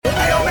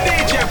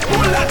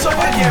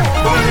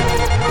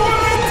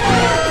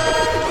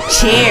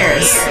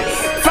Cheers!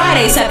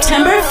 Friday,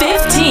 September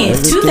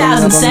 15th,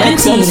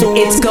 2017.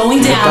 It's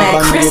going down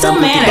at Crystal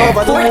Manor,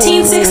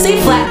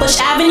 1460 Flatbush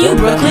Avenue,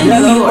 Brooklyn,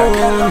 New York.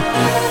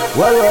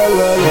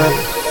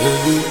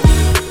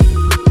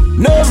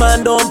 No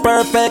man don't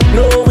perfect,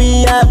 no,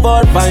 we have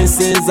our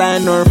vices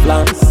and our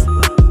flaws.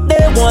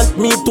 They want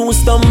me to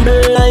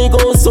stumble, I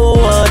go so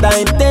hard,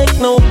 I take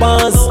no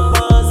pause.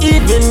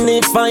 Even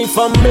if I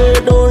fumble,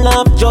 don't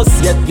laugh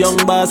just yet, young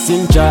boss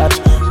in charge.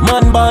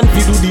 Man born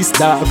fi do this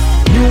dog,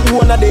 you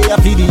wanna day a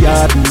fi the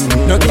yard.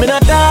 No give me no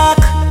talk,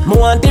 me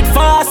want it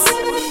fast.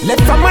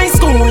 Left from my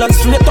school and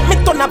straight up me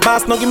turn a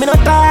boss. No give me no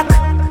talk,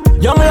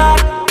 young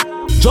lad.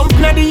 Jump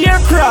na the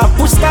aircraft,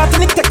 push start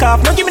and it take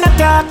off. No give me no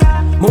talk,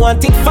 me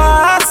want it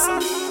fast.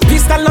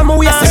 Pistol na me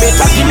waist, so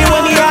better give me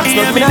when he asks.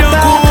 No give me no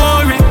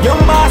talk,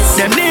 young boss.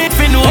 Them need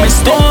fi know me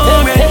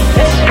story.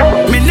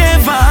 Me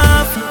never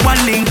have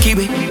one linky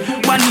way,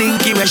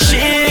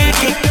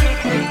 shake it.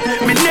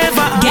 Me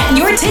never. Get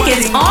your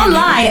tickets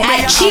online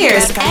at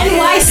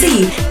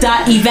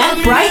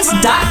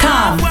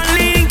cheersnyc.eventbrite.com. One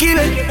linky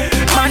way,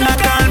 man I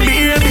call me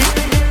baby.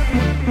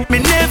 Me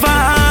never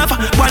have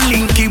one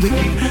linky way,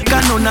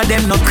 'cause none of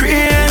them no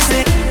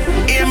crazy.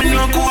 Hear me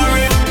no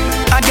worry.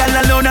 A gal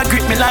alone a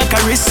grip me like a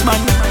wristman.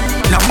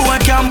 No boy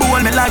can bowl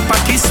me like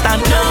Pakistan.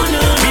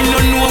 Me no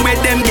know where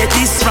them get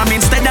this from.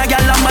 Instead a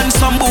gal a man,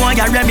 some boy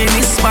a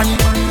reminisce man.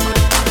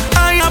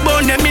 I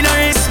about them in a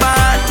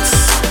response.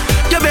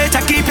 You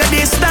better keep your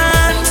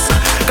distance,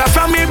 'cause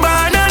from me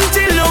born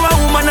until now a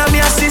woman a me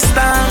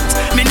assistant.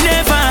 Me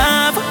never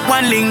have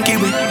one linky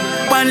way,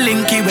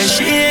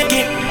 shake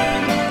it.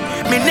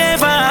 Me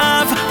never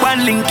have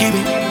one linky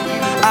way,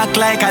 act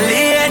like a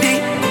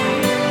lady.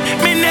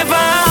 Me never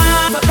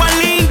have one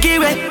linky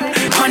way,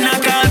 man I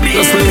call baby.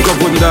 Just link up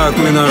with dark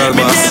mineral, boss.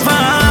 Me never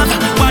have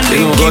one linky way,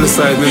 you know, go to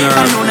side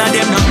mineral.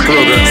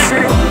 Progress.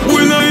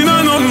 We know you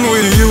know nothing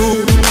with you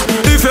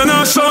if you're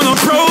not showing no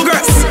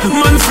progress.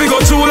 Man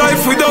figure through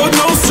life without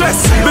no stress.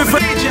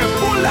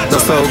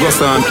 That's how it goes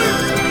on.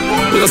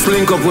 Just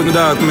link up with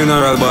dark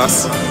mineral,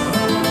 boss.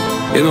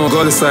 You know,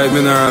 go to side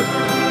mineral.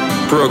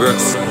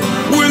 Progress.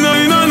 We know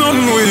you know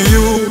nothing with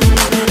you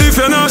if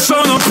you're not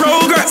showing no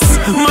progress.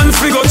 Man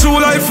figure through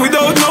life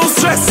without no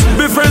stress.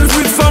 Be friends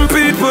with some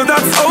people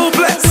that's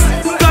hopeless,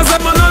 'cause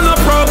them man on no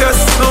progress.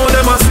 Now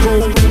them a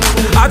school,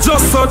 I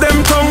just saw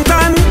them tongue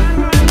tan.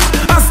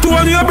 As to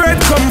where your bread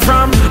come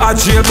from, I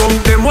jail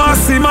bunk them want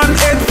see man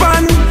head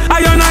pan. I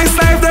your nice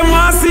life them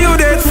want see you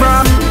dead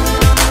from.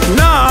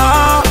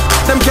 Nah,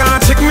 them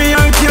can't check me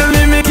and kill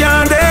me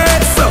can't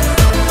dead so.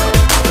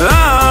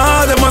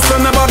 Them must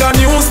send a bag of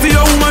news to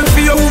your woman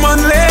for your woman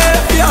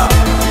left, yeah.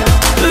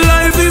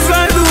 Life is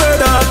like the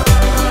weather,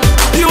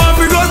 you have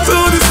to go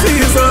through the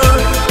season.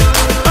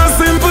 A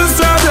simple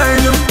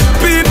struggle,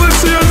 people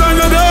change and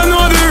you don't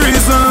know the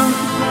reason.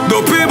 The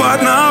people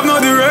now have no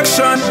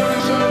direction,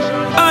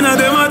 and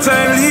them a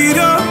time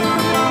leader.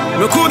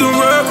 No couldn't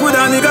work with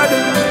a nigga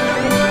them.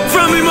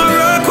 From him I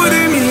work with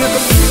him.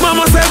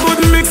 Mama said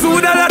good mix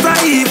with a lot of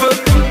evil.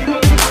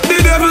 The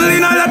devil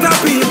in a lot of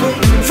people.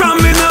 From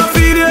me now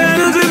feed the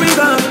energy me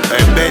down.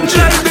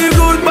 Like the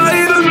good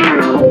Bible.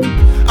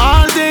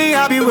 All day I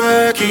be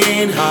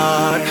working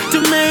hard to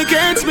make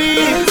ends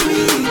meet.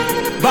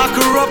 Back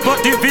her up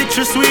but the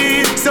victory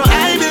sweet. So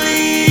I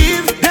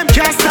believe them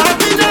can't stop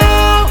me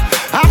now.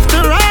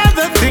 After all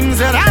the things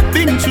that I've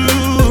been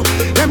through,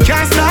 them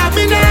can't stop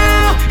me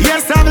now.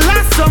 Yes, I've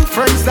lost some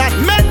friends that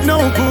meant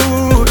no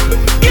good.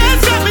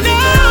 Can't stop me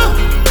now.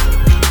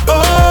 Oh,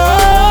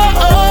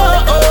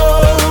 oh,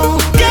 oh.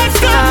 Can't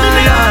stop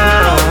me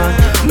now.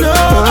 No,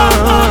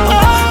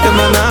 Them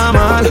a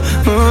normal.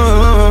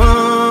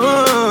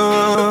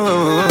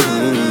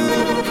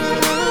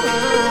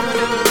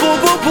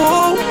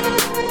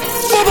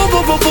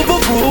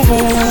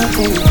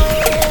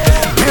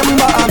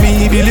 Remember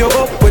me, build you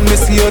up when me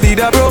see you did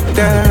a broke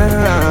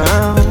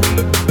down.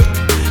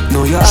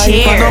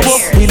 Cheers!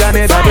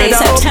 Friday,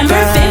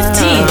 September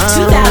 15th,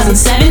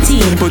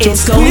 2017.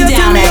 It's going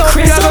down at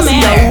Crystal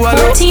Manor,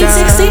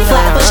 1460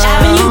 Flatbush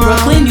Avenue,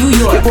 Brooklyn, New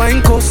York.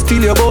 Wine coast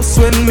till your boss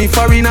when me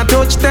foreign a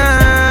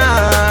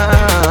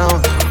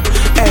touchdown.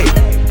 Hey,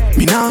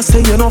 me now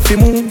say you know fi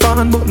move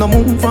on, but no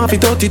move on fi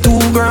 32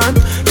 grand.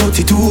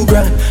 32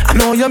 grand. I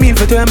know you mean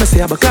for tell me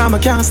say, but I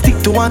can't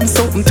stick to one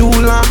something too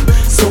long.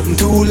 Something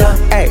too long.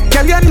 Hey,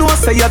 girl, you know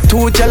say you're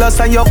too jealous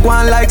and you go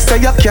on like say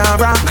you can't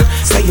rock.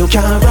 Say you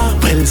can't rock.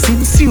 Well,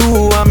 since you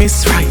are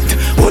miss right,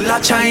 all a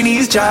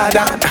Chinese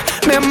Jordan.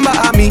 Remember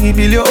me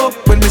build you up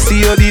when me see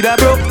you did a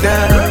broke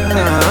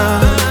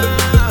down.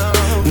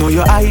 Know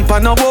you hype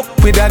and no up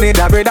with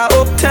another brother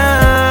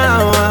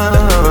uptown.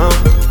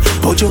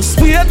 But just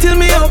wait till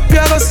me up,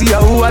 you go see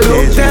how I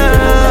look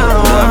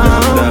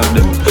down.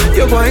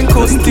 You're going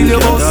coast till your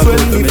boss when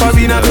me for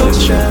being a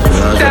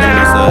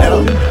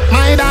touchdown.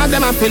 my dog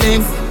them a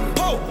feeling.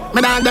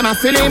 My dog them a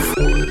feeling.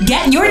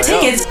 Get your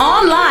tickets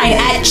online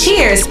at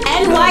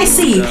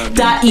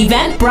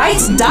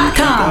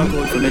cheersnyc.eventbrite.com.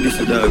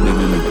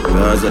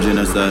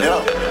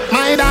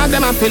 My dog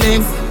them a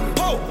feeling.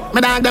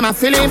 My dog them a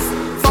feeling.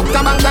 Fuck Fuck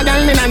a bag of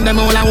girl in and them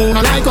all a who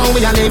no like how we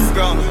a live.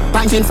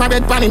 Pint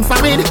infrared, pan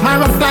infrared. My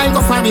rough fly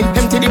go for it.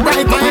 Empty the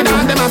bright, my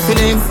dog them a feel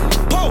live.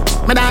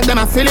 My dog them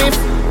a feel live.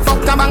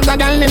 Fuck a bag of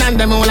girl in and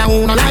them all a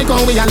who no like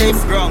how we a live.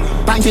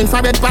 Pint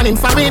infrared, pan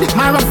infrared.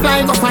 My rough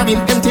fly go for it.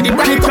 Empty the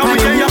bright, go for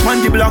it. Me up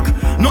on the block.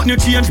 Nothing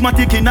change, my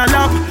tick in a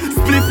lap.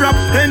 Split rap,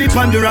 any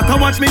pan the rock. I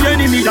watch me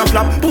enemy that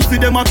flap. Pussy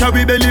them a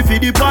carry belly for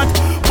the pot.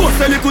 Bust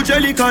a little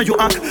jelly can you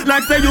act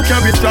like say you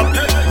carry strap.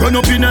 Run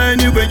up in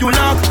any way you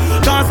knock.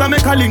 Cause I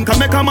make a link, I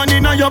make a man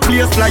in your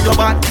place, fly your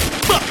back.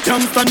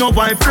 Jumpster no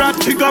wife rat,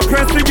 she got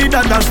press with it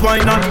and that's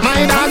why not.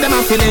 My dog them a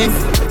feelings,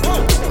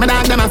 my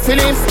dog them a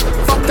feelings.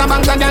 Fuck a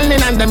bag of girl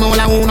in and them all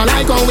a who no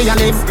like how we a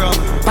live.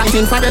 Pint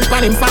infrared,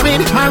 pan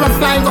infrared. My rough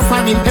fly go for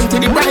it. Empty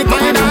the bright,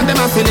 my dog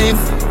them a feelings.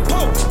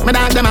 My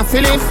dog them a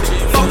feelings.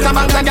 Fuck a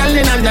bag of girl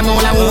in and them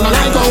all a who no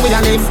like how we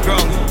a live.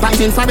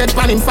 Pint infrared,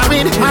 pan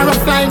infrared. My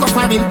rough fly go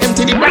for it.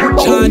 Empty the bright.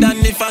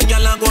 Jordan, if a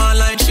girl a go on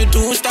like she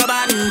too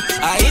stubborn,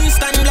 I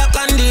instant block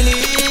and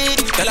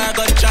delete. Tell her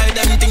go try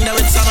them thing that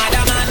with some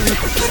other man.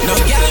 No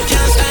girl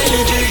can style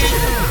it.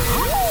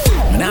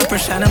 Man, I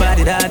pressure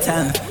nobody that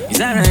time. It's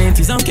alright,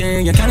 it's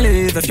okay, you can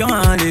live if you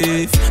want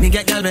live. Me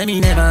get girl, baby,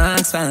 never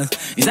ask fast.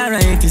 It's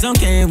alright, it's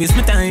okay, waste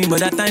my time, but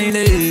that time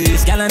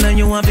is. Girl, I know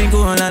you want to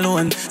go all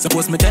alone.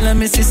 Suppose me tell her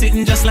me see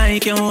sitting just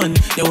like your own.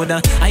 You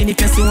woulda hide the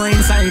person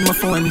inside my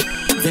phone.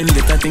 Then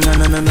get that thing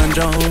on and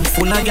jump.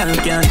 Full of girl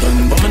can't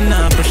done, but me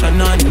nah pressure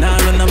none. Nah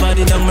run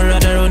nobody down, me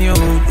rather run you.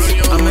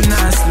 I'm a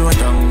nah slow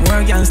down.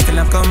 More girls still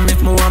have come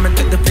if me want me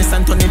take the place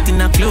and turn it in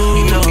a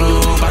clue.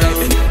 Alright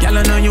then, girl,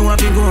 I know you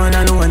want to go all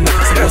alone.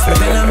 Suppose me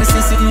tell her me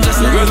see sitting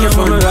just like your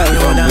own.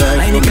 You woulda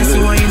hide the person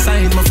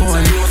inside my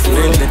phone.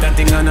 Then get that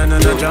thing on and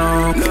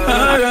jump.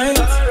 Alright,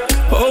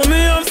 hold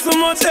me up so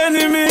much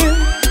enemy,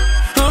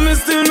 and me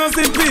still not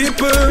see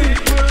people.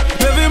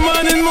 Every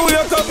morning me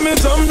wake up, me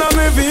jump down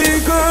my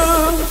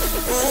vehicle.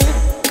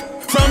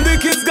 From the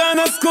kids gone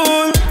to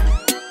school,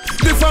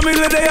 the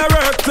family they are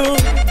work too.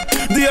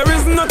 There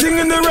is nothing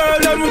in the world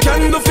that we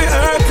can do for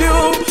hurt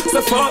you. So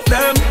fuck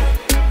them,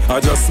 I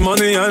just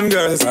money and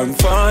girls and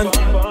fun.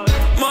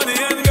 Money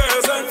and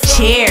girls and fun.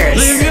 Cheers.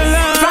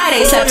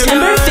 Friday,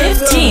 September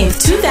 15th,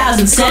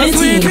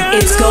 2017.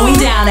 It's going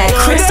down at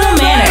Crystal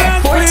Manor,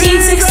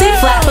 1460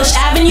 Flatbush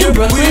Avenue,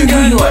 Brooklyn,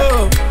 New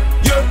York.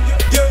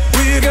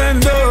 We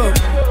can do,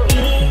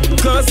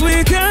 cause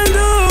we can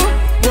do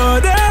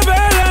whatever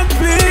that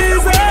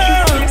pleases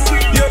us.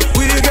 Yeah,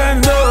 we can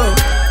do,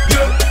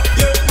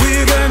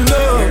 we can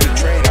do.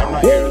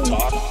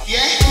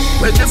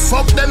 When the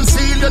fuck them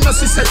feel, you know,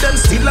 she said them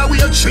still a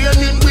wheel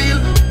training wheel.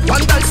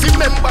 One guy fi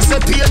member say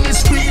pain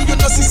is real, you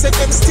know, she said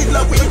them still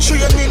a wheel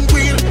training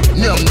wheel.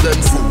 Name them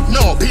food,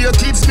 no pay your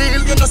kids meal,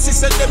 you know, she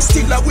said them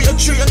still a wheel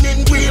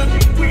training wheel.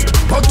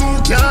 But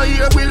who can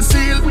hear will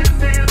feel?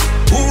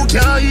 Who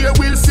can hear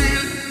will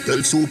feel? Tell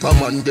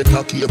Superman get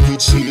a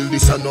Cupid shield.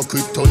 This a no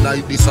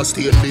kryptonite, this a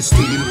stainless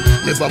steel.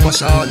 Never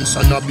mash hands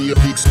and a be a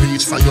big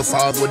speech. From your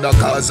father the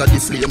cause of the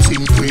flames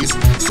increase.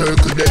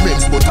 Circle them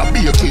ends but a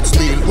be a kid's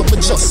meal. What me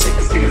just say?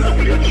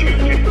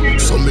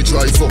 So me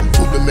drive up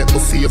to me make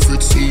my favorite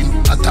scene.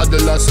 A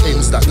toddler's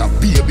ends that a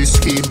baby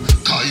scheme.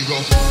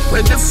 Cairo.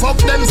 When the fuck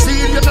them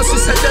feel, you know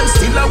she said them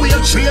still a wheel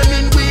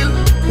training wheel.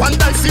 One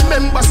guy fi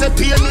member say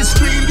pain is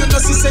real, you know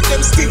she said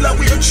them still a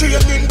wheel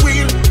training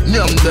wheel.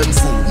 Name them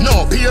food,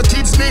 no be a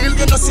kid's meal,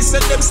 you know she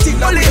said them still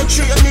a wheel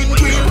training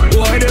wheel.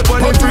 Why they put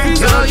the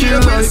trees and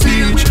kill my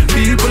speech?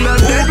 People are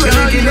dead when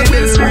they get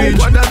this reach.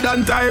 Rather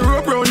than tie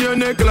rope round your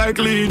neck like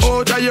leech.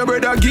 Out of your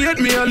brother gate,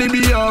 me only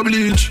be a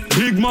bleach.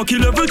 Big Mackie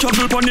level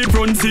travel on the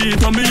front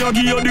seat, and me a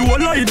give you the whole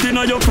light in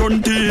your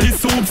front teeth. The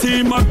soup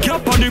see my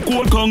cap on the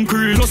cold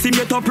concrete. Plus him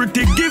get a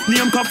pretty gift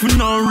name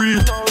coffin and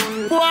read.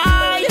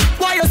 Why?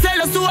 Why you sell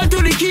your soul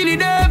to the killing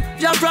them?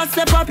 Just trust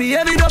the puppy,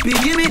 every dopey,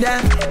 give me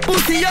them.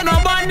 Pussy, you no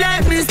band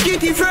like Miss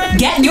Kitty friend.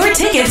 Get your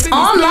tickets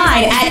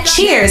online at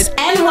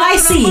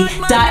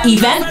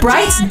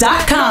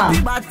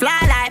cheersnyc.eventbrite.com. But fly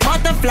like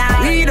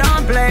butterfly. We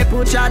don't play,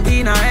 put your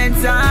dinner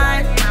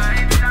inside.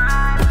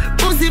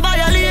 Pussy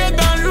violate,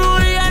 don't rule,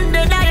 and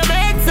then I am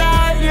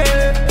bedside,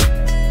 yeah.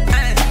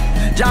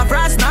 Jah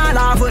Frost not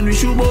laugh when we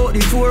shoot out the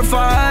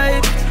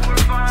 4-5.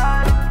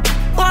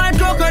 One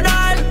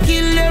crocodile,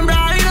 kill them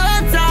right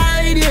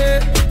outside, yeah.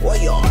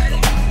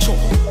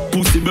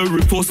 Pussy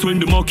very first when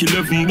the Mach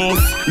 11 bus.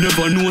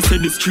 Never know say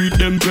the street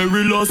them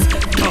perilous.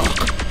 Dark,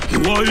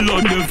 wild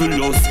and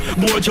devilious.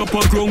 Boy chop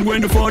a ground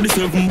when the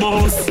 47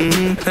 bus.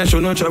 I show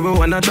no trouble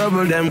when I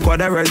trouble them.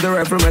 Quarterize the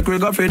rifle make we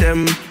go for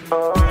them.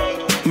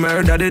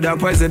 Murder the dog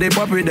poison they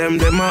puppy them.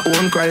 Them my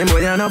own crime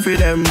but you not for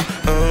them.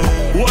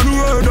 One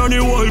word on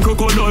the wild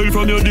crocodile.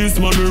 From your this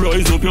man we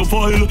rise up your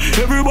file.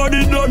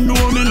 Everybody don't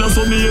know me now,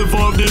 so me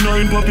have the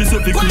 9 puppies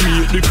if they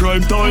create the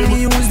crime time.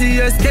 Me use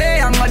the SK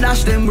and go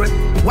dash them with.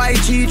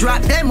 White cheat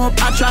wrap them up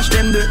I trash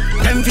them there.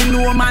 Them feel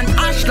no man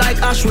ash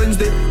like Ash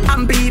Wednesday.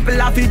 And people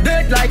have it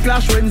dead like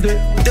Clash Wednesday.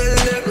 Tell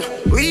them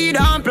we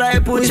don't play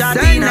put your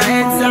dinner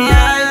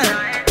inside.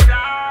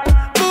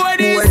 Boy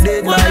this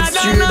dead like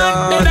straight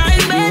out.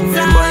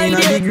 Remember in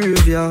the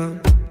graveyard.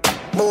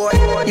 boy.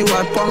 You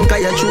a punk,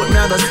 you shoot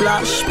me the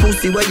slash.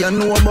 Pussy where you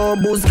know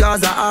about booze,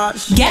 cause I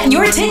ash. Get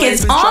your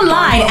tickets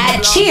online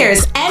at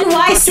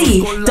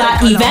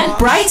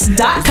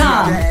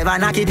cheersnyc.eventbrite.com. Ever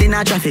knock it in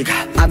a traffic?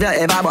 Have you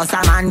ever bust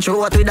a man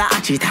throat with a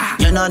hatchet?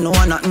 You don't know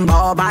nothing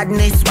about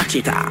badness, watch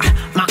it.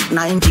 Mac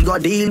 90 go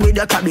deal with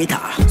the cabita.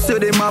 Say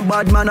them a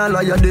bad man, I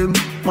liar them.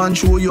 Man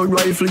show your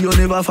rifle, you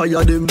never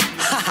fire them.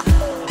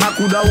 I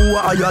coulda who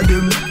hire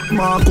them.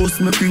 Marcus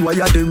me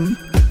pre-wire them.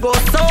 Go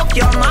soak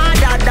your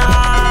mother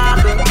dog.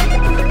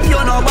 You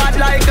know bad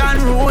like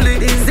unruly.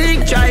 The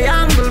zig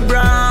triangle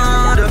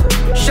brand.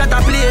 Shut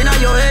up plane on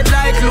your head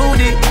like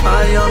Looney.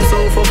 I am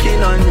so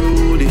fucking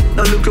unruly.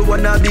 Now look at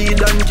what I be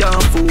done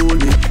can't fool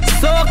me.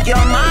 Soak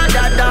your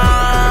mother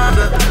dog.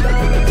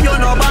 You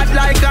know bad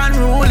like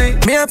unruly.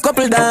 Me have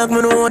couple dog,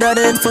 me know that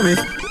ain't for me.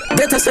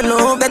 Better say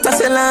love, better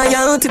say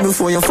loyalty.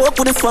 Before you fuck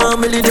with the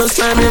family, just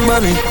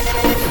remember me.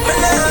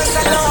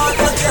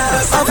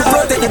 I have to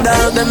protect the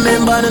dog, them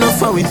men bad enough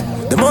for it.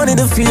 The money,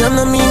 the fame,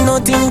 no mean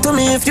nothing to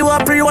me. If you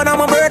are pre one, I'm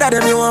a brother,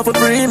 then you want to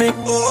pre me.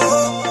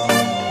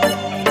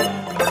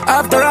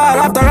 After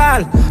all,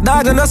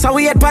 dog and us a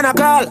wait pan a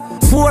call.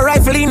 4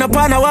 rifle in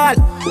upon a wall.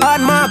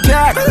 On my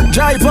car,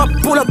 drive up,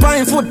 pull up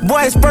on foot.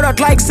 Boys spread out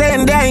like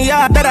saying damn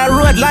yard. That a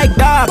road like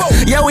dog.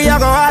 Yeah, we a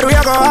go hard.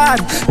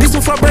 This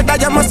is for brother,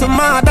 you must be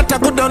mad. That a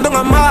good down a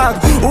mag.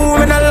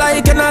 Who me not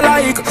like and I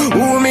like.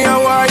 Who me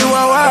a war, you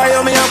a war.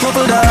 You me a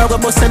couple dog,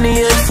 bust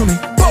any head for me.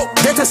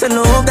 Better say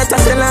love, better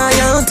say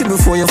loyalty.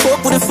 Before you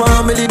fuck with the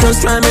family,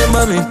 just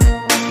remember me.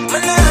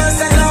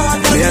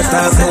 We a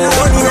talk about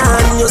money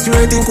and you still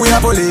think we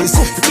are police.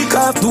 Kick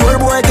off door,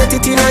 boy, get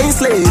it in a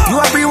slave. You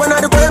are free one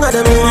of the going of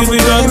them. We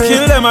don't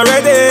kill them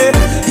already.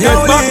 Get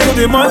back to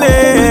the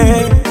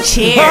money.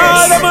 Cheers.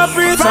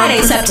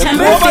 Friday,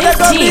 September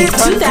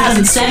 15th,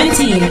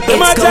 2017.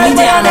 It's going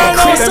down at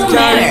Crystal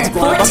Manor,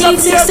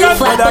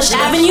 1460 Flatbush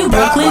Avenue,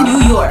 Brooklyn,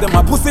 New York. Them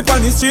a pussy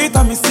on the street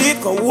and me see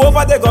it. Go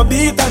over, they go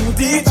beat and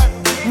teach.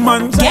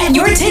 Get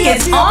your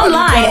tickets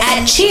online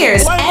at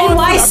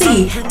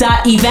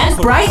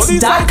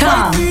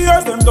cheersnyc.eventbrite.com.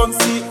 Them don't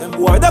see them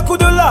boy, that could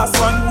the last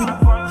one week.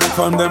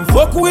 From them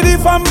fuck with the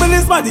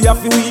families, man, they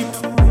have to weep.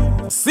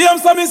 See them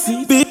so me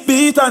see,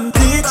 beat and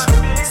teach.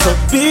 So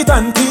beat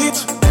and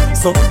teach.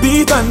 So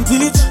beat and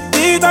teach.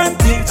 Beat and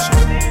teach.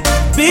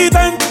 Beat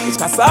and teach.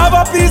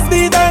 Cassava please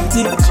beat and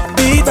teach.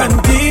 Beat and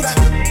teach.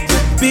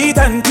 Beat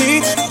and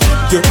teach.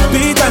 You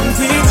beat and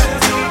teach.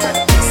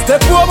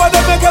 Step over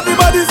them, make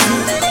everybody see.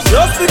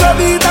 Just be the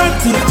beat and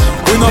teach.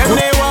 We no them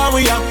they want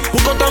we are.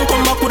 Who cut and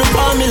come back with the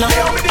formula.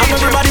 And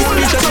everybody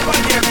speeches.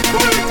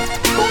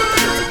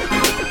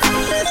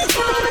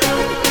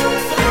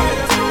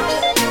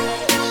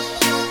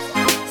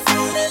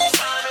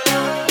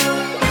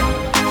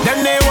 Them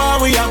they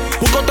want we are.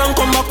 Who cut and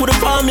come back with the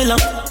formula.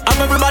 And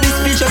everybody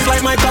speeches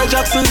like Michael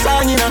Jackson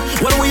song, you know.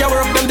 When we are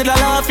work, them did a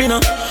laugh, you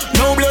know.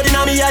 No blood in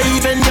me, I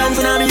even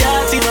Johnson in me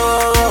heart, you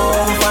know.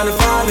 For the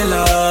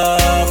formula,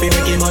 we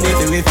making money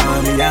for the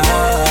formula.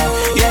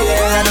 Yeah,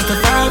 that's the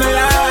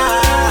formula.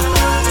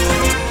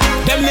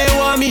 Them they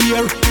want me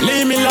here,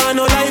 leave me alone,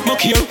 no life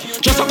muck here.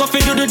 Just a go fi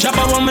do the job,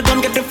 I want me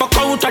done get the fuck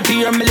out of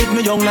here. Me live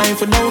me young life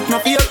without no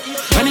fear.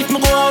 And if me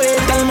go away,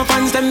 tell my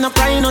fans them no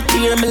cry, no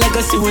tear. My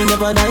legacy will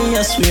never die,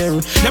 I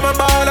swear. Never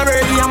ball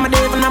already, I'm a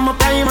devil, I'm a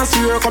prime, I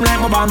swear. Come like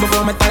my band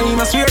before my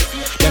time, I swear.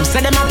 Them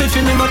say them happy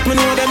for me, but me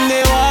know them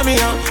they want me,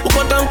 Who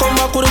cut and come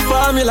back with the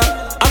formula.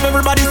 I'm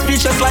everybody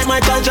speechless like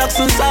Michael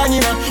Jackson song,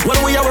 you know.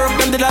 When we are work,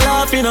 them did a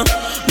laugh, you know.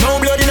 No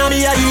blood in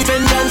me, I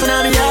even Johnson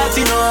in me heart,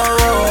 you know.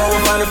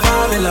 For the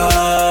formula,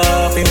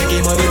 we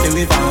making money for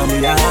the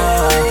formula.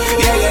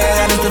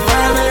 Yeah, that's the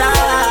formula.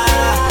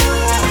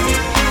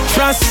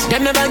 Trust,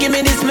 them never give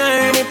me this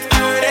money.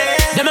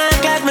 Them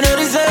act like me no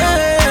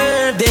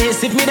deserve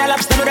this. If me the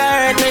lobster would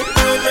hurt me.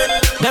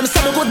 Them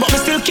say me good but me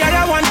still carry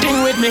one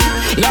thing with me.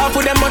 Love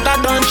with them but I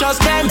don't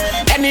trust them.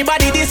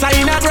 Anybody this I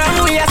in a gram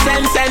we a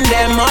send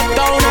them up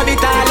down a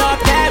bit all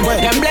up them.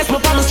 Them bless me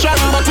for me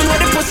struggle but we know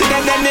the pussy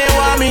them they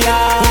want me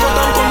out. Who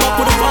got come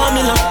back with the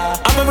formula.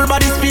 I'm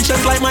everybody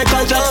speechless like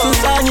Michael Jackson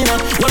song, you know.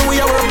 When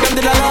we a work them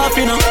did a laugh,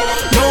 you know.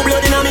 No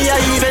blood in me, I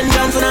even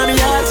Johnson in me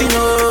heart, you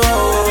know.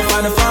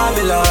 For the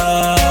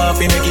formula,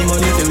 we making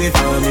money till we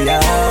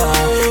formula.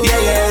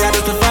 Yeah,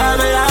 that's the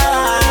formula.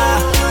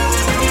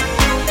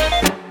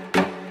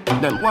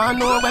 Them want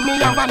know when me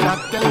have a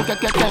knock, ten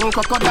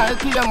crocodile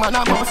tear man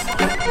a bus.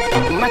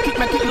 Make it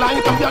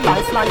light up your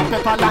life like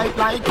pepper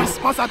like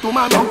Christmas or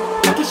tomorrow.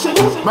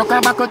 Broke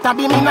a back out a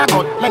beam in a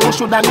gut. Let me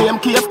shoulda name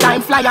cave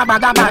time fly a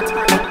bag a bat.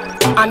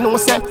 I know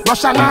say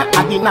Russian a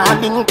dinner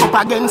link up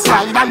against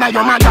Ride and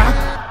your mother.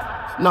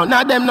 None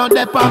of them not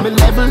there on me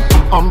level.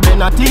 They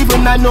not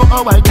even I know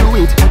how I do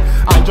it.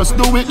 I just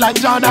do it like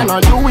Jordan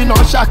or you know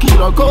Shaquille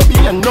or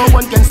Kobe and no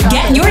one can stop.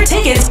 Get your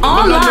tickets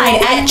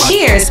online at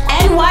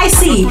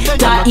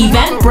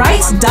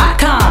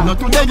cheersnyc.eventbrite.com. Not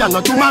today and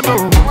not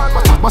tomorrow.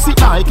 But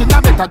it like it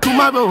a better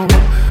tomorrow.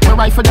 My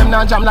rifle them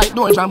now jam like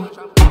door jam.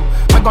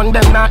 My gun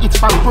them now it's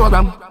fan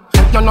program.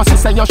 You know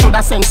say you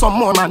shoulda send some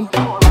more man.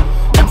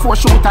 Them 4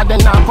 shooter,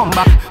 then I come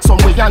back.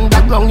 Somewhere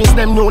underground is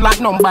them know like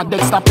number.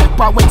 Dexter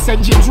Pepper when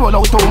St. James roll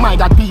out. Oh my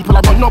God, people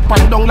are run up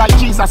and down like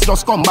Jesus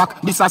just come back.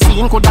 This a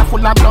scene coulda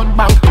full of blood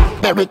bank.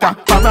 Berita,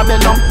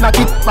 Parabellum, knock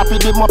it,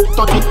 rapid them up,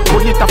 touch it.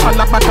 Pull it up and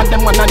the back and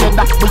them one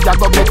another. We a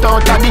go get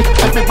out of it.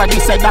 Everybody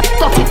said that,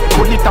 touch it.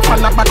 Pull it up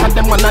and the back and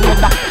them one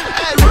another.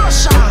 Hey,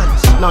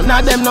 Russians! None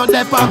of them know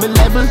they on the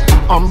level.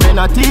 I'm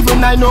not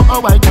even I know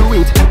how I do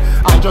it.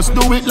 I just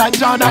do it like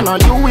Jordan or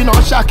you, we know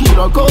Shaquille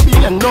or Kobe,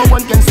 and no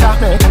one can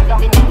stop me.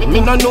 Me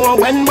no know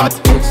when, but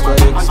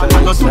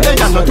I know today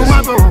and not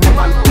tomorrow.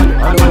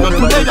 I know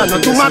today and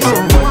not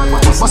tomorrow.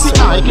 But see,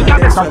 I get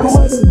that.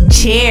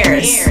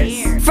 Cheers.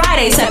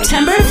 Friday,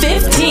 September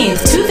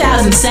 15th,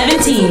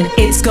 2017.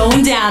 It's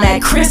going down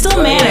at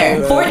Crystal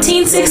Manor,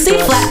 1460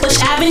 Flatbush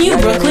Avenue,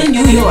 Brooklyn,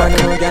 New York.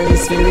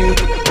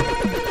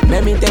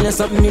 Let me tell you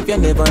something, if you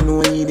never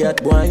know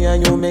idiot boy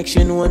and you make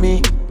she know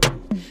me.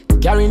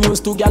 Carry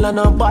news to gal and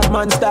a bad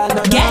man style.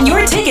 Get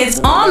your tickets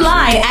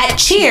online at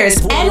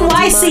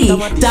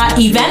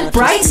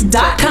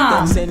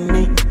cheersnyc.eventbrite.com.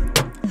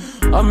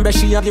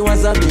 She have you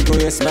as a big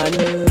waist man.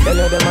 Tell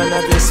you the man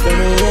have this for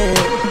me.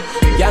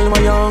 Gal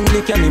when you're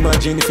hungry, can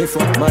imagine if you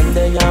fuck man,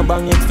 then you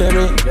bang it for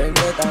me.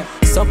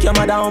 Suck your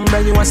mother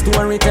umbre, you a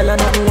story, tell her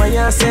nothing what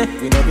you say.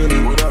 We no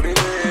believe.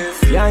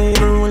 Yeah, you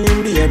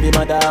ruling baby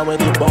mother when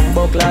the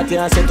bumbo clot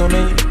you say to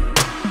me.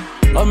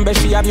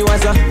 She have you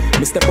as a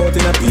Mr. Out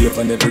in a beef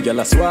and every girl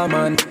a swarm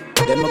man.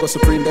 Then I go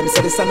supreme, them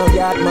say this a no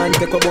yard man.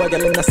 Take a boy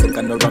girl in a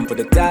second, no run for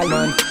the tall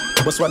man.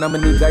 Boss one of my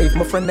nigga, if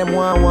my friend them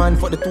want one.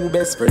 For the 2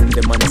 best friends,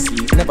 them on a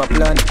sleep, never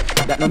plan.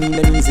 That no mean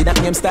them easy,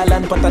 that name style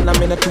and pattern,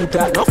 I'm in a 2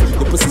 talk. No,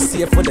 the pussy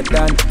safe for the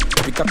dan.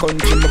 Pick a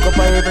country, look up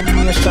every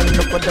nation.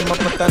 Look for them a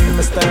pattern,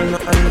 my style, no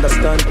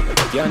understand.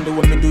 Can't do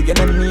what me do, you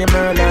know me a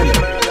Merlin.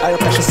 I'll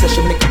cash a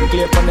session, make it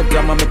clear from the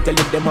grammar. Me tell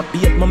you them a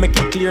beat, ma make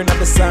it clear, not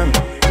the song.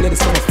 Play this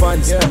for my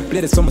fans,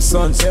 play this for my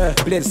sons,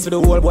 play this for the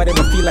whole boy, they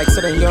ma feel like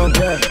so young.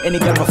 Any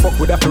girl ma fuck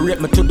would have to rape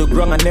me to the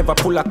ground. I never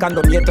pull a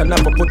condom yet and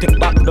never put it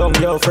back down,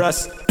 yo,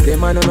 frost.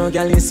 Them I don't know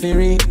girl is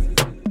free.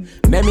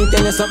 Let me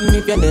tell you something,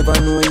 if you never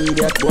know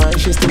idiot boy,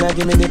 she still a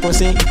give me the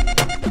pussy.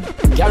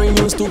 Carry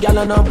news to gal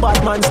and a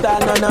bad man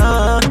style,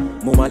 na.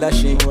 Mama da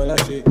she, pour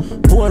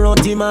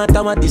out the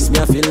matter, what this me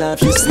I feel like.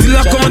 Still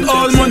I count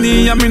all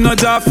money, I mean no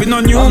job for no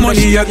new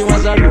money yet.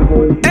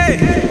 Hey,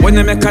 when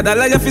you make a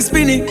dollar, you fi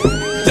spin it.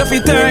 You fi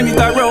turn it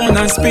around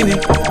and spin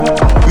it.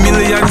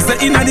 Millions the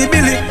inna the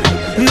billy.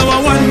 No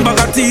one bag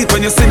of teeth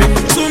when you see me.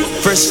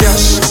 Fresh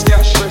cash,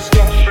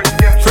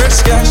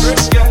 fresh cash,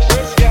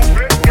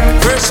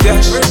 fresh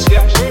cash.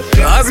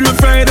 As me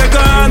Friday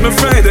gone, me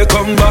Friday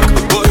come back.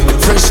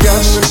 Fresh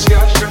cash,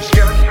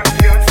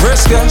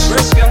 fresh cash.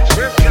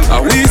 I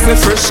we say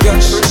fresh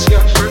cash.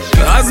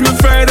 As me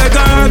Friday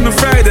gone, me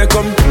Friday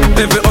come.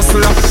 Every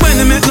hustler when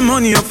they make the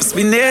money off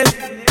spin it.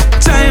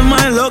 Time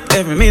my luck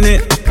every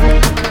minute.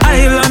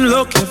 Island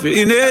luck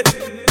every minute.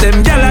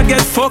 Them gyal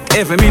get fucked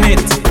every minute.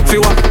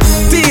 Feel what?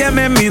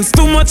 TMM means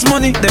too much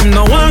money. Them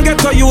no one get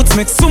to youth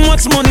make so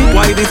much money.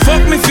 Why they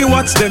fuck me if you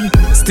watch them?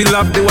 Still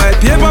have the white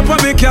paper for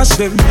me cash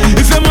them.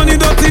 If your money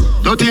dirty,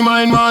 dirty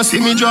mind want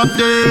see me drop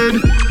dead.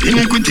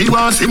 Iniquity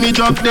want see me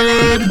drop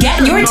dead.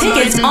 Get your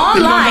tickets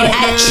online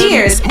at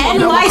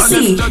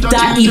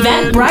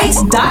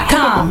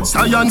cheersnyc.eventbrite.com.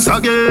 Science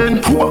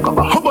again,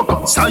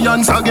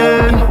 science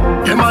again.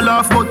 Them a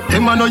laugh but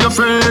them a know your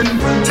friend.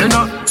 Send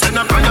a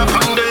fire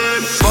from them.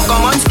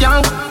 Pokemon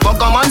skank,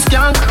 Pokemon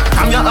skank.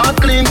 Come your heart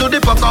clean to the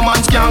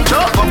Pokemon skank.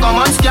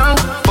 Pokemon skank,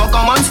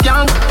 Pokemon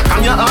skank.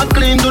 Come your heart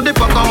clean to the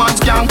Pokemon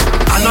skank.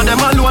 I know them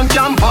alone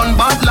can burn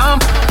bad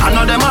lamp. I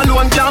know them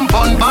alone can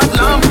burn bad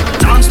lamp.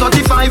 Chance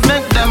 35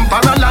 make them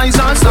paralyze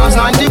and stars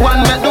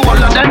 91 make the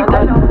whole of them.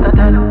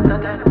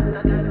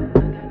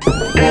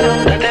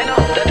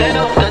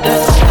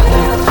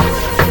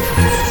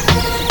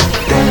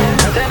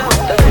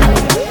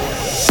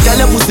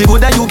 Pussy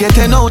good that you get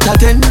 10 out of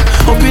 10.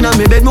 Up in a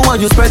me bed, me want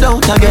you spread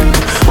out again.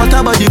 What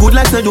about the good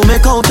like say you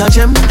make out a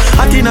gem?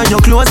 Hot in your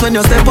clothes when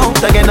you step out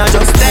again. I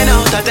just 10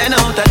 out of 10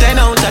 out of 10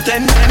 out of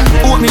 10.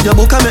 Open me your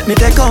book and make me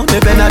take out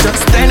me pen. I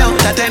just 10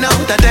 out of 10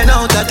 out of 10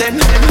 out of 10.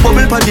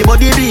 Bubble pon the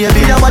body, baby,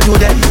 that what you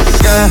then.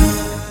 Yeah.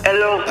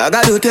 Hello. I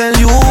got to tell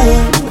you,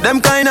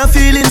 them kind of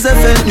feelings I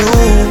felt new.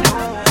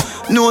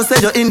 No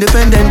say you're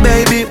independent,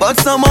 baby, but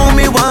somehow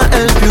me want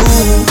help you.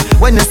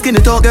 When you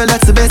skinny talk, girl,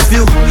 that's the best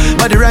view.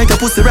 Body right,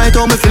 your pussy right,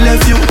 home if you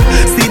left you.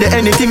 See the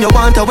anything you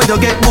want, or when you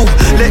get boo.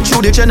 Let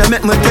you the channel,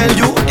 make me tell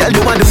you, girl,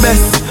 you want the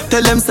best. Tell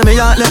them say me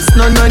heartless,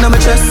 none in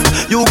my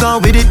chest. You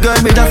gone with it, girl,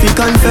 me that fi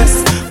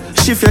confess.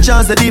 Shift your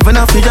jaws, that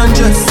even have to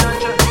undress.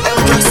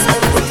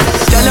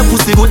 Girl, your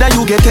pussy good that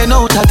you get 10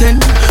 out of 10.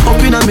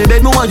 Up in a me bed,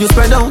 me want you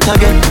spread out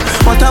again.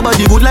 What about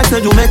the good like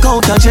say you make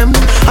out a gem?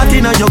 Hot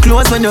in your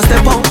clothes when you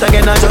step out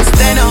again. I just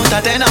 10 out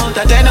of 10 out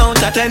of 10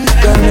 out of 10.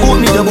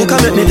 Open me the book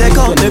and make me take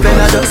out the pen.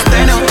 I just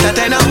 10 out of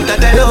 10 out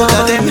of 10 out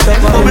of 10.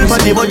 Bubble for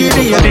the body,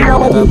 baby.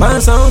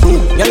 Pass on,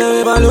 girl,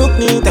 you ever look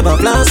neat, ever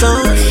class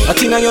on. I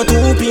think your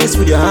 2 piece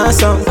with your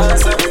ass on.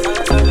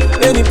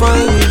 Any pon,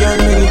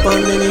 girl, any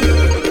pon, any.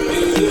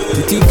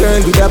 Pretty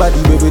girl with a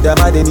body, with a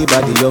mad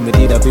anybody. Yo, me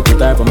need a people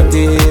type on my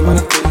team.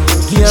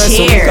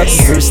 Cheers!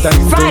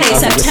 Friday,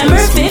 September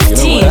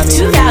 15th,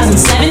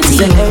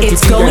 2017.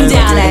 It's going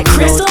down at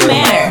Crystal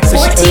Manor,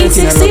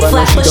 1460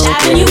 Flatbush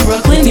Avenue,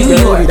 Brooklyn, New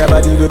York.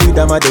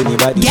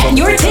 Get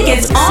your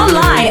tickets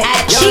online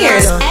at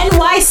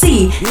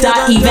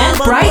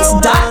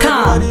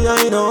cheersnyc.eventbrite.com.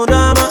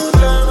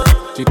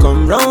 She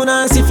come round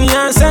and see for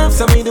herself,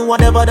 so me do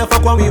whatever the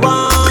fuck what we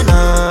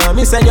wanna.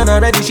 Me say you're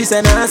not ready, she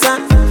say nah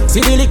son.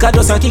 See the liquor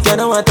just a kick, you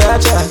know what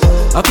touch her.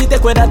 I fit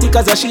take with that tick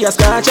as she a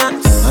scratch her.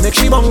 I make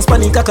she bounce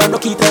panic, I can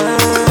knock it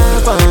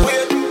off.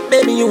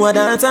 Baby, you a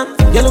dancer.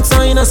 You look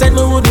so innocent,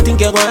 me wouldn't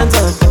think you want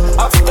her.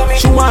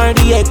 She want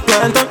the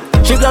eggplant.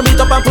 She grab it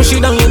up and push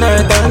it down in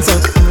her dancer.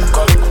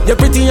 You're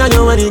pretty and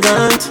you're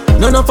elegant.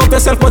 None of up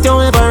yourself, but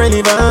you're ever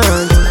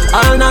relevant.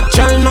 All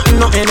natural,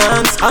 nothing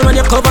enhanced. All when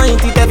you cover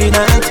it every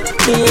night.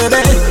 Baby,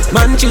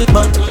 man cheat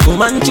but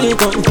woman cheat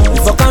on. You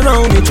fuck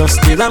around with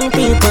just the wrong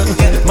people.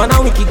 Man a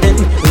wicked then,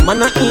 man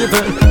a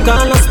evil.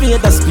 Call us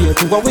spade a spade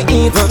to what we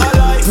evil.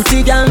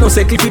 Pretty girl no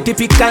say clip it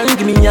typical.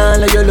 Give me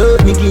all of your love,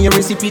 me give you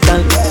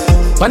reciprocal.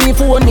 Funny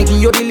phone, me give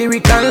you the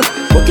lyrical.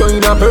 Book you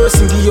in a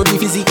person, give you the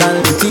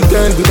physical. Pretty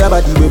girl with a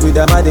body, with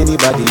a mad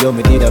anybody. Yo,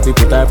 me need a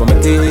people type on my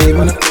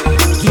table.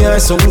 Give her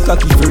some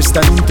cocky first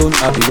and don't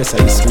have the rest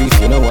of his grief,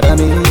 you know what I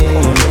mean?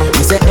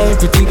 Me say, hey,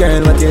 pretty girl,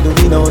 what you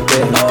doing out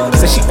there?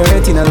 Say she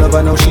hurting and love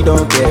her, now she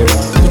don't care.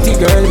 Pretty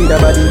girl with a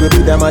body, with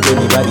a mad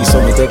anybody. So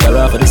me take her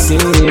off for the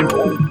same.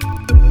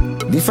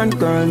 Different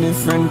girl,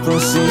 different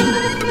pussy.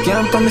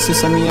 Can't promise you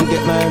some me and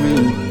get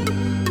married.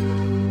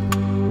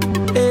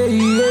 Hey,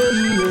 hey,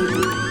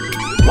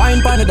 hey.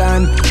 Wine pon the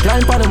dan,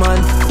 climb pon the man.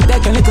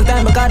 Take a little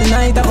time because the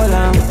night I go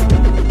long.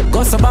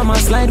 Go Sabama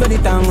slide with the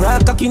tongue.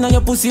 Rock cocky on your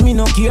pussy, me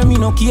no care, me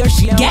no care.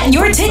 Get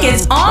your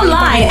tickets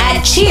online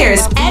at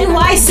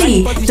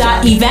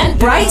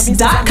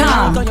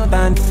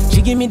cheersnyc.eventbrite.com.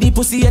 She give me the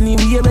pussy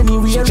anywhere.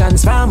 She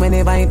transform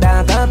whenever I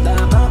dark up.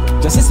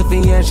 Just as a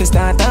year she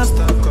start up.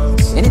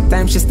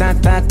 Anytime she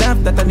start up,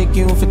 that I make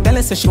you for tell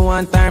her so she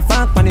want her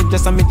fuck. When it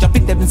just a me chop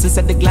it, then she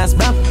said the glass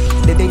broke.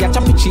 The day I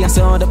chop it, she a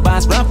say all the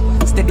bars broke.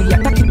 Steady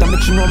attack it, I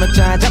make you know me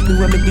charge up. The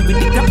way me give it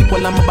the graphic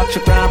while I'm back, she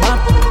grab up.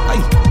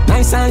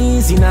 Nice and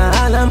easy now,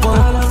 all and pull.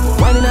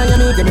 Wine in your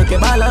meat, you make a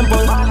ball and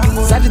pull.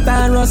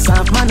 Sagittarius,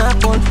 half man and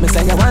pull. Me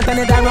say you want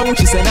another round,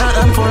 she say nah,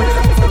 I'm full.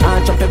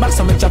 I chop it back,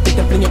 so me chop it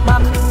and fling it back.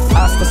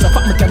 Ask her, so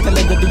fuck me, can't tell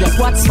her you do your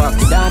squats.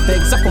 That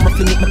exact when me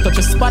fling it, me touch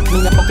your spot.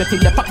 Me a pocket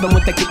till you pop, then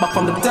we take it back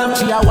from the time.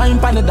 She a wine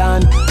pan the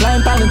dan, climb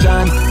pan the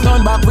John.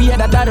 Turn back, we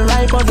had that the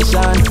right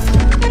position.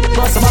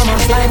 Go some mama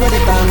slide with the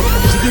tongue.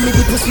 She give me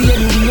the pussy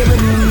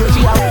anywhere,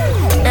 she a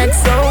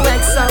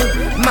XOXO,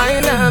 my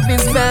love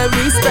is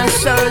very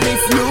special.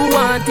 If you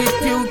want it,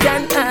 you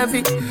can have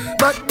it,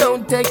 but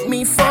don't take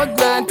me for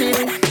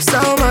granted.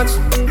 So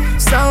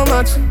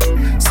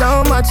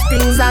much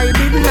things I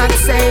did not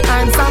say.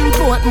 I'm from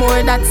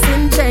Portmore, that's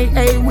in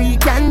JA. We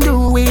can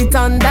do it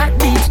on that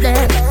beach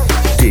there.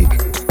 Tick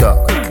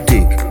tock,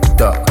 tick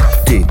tock,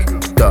 tick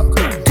tock,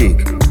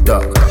 tick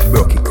tock.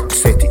 Broke it,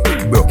 set it,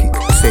 broke it,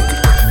 set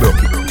it,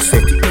 broke it,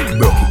 set it,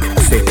 broke it,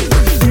 set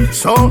it.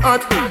 So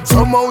hot,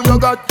 somehow you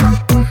got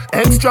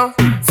extra,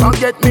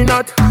 forget me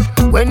not.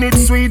 When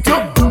it's sweet, you,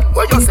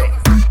 what you say?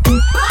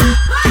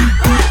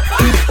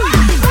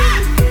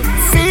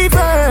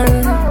 Fever,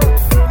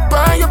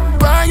 buy up.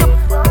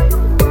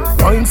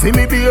 Wine for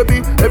me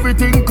baby,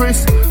 everything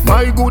crisp.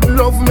 My good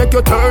love make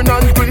you turn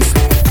and crisp.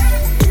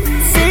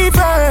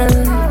 Fever,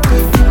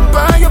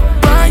 buy up.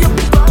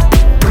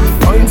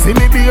 Wine for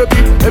me baby,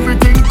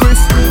 everything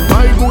crisp.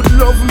 My good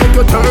love make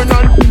you turn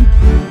and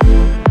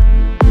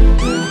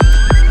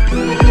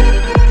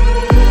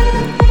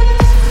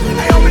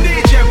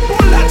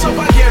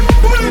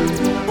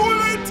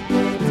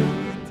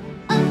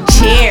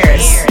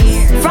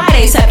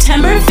Friday,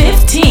 September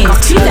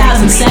 15th,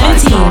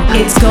 2017.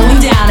 It's going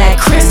down at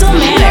Crystal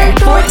Manor,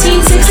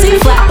 1460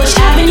 Flatbush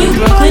Avenue,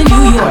 Brooklyn,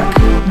 New York.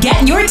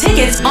 Get your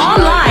tickets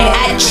online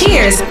at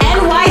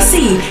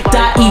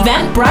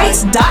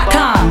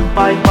cheersnyc.eventbrite.com.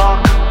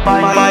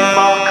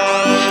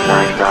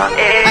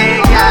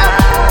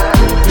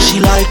 She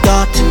like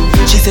that.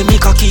 She say me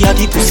cocky at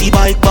the pussy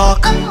bike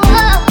back.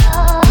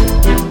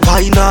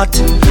 Why not?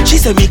 She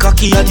say me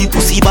cocky at the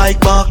pussy bike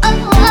back.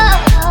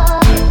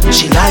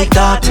 She like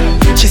that.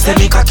 She say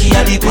me cocky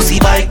at the pussy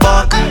bike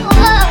back.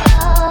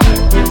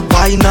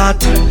 Why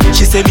not?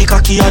 She say me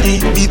cocky at the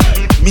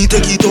me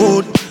take it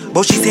on,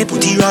 but she say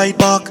put it right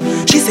back.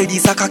 She say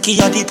this a cocky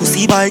at the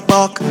pussy bike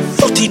back.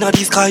 Foot inna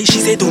the sky, she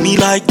say do me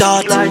like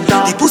that.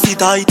 The pussy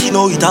tight, you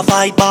know it a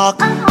fight back.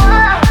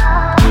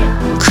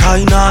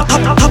 Cry not,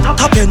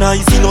 tap your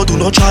eyes, you know do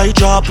not try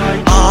drop.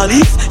 All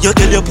if you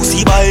tell your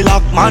pussy by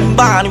lock, man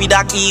born with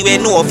a key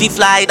when no fi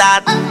fly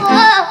that.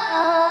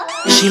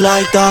 She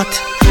like that.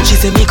 She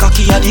say me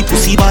cocky at the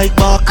pussy bike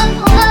back.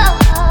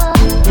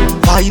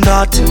 Why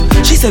not?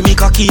 She say me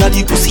cocky at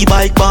the pussy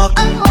bike back.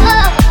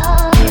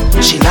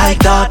 She like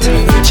that.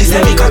 She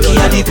say me cocky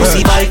a the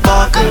pussy bite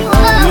back.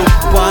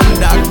 Look on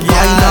that girl.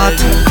 Why not?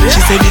 She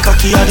say me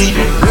cocky a the.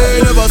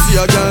 Me never see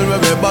a girl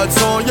with a bad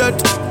song yet.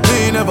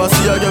 Me never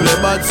see a girl with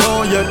a bad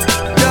song yet.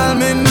 Girl,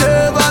 me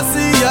never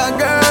see a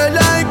girl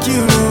like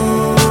you.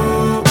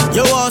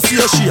 You want see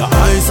a she a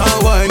ice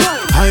and wine,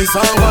 ice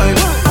and wine.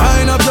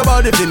 Wine up your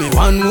body for me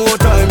one more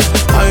time.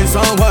 Ice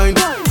and wine,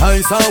 girl.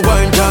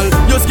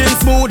 Your skin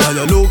smooth and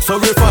your look so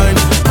refined.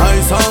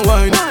 Ice and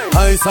wine,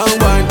 ice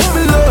and wine.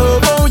 Me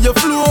love how you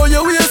flow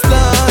your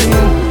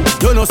waistline.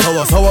 You know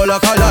sour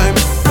like a lime.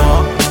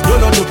 Nah, you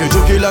know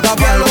juky like a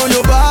girl on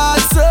your bad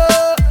so.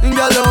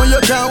 Girl on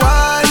you can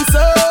wine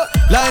so.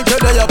 Like you're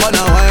there up on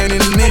a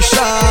whining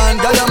mission.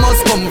 Girl you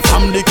must come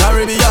from the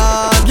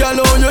Caribbean. Girl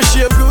on your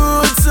shape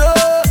good so.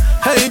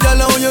 Hey girl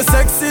on you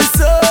sexy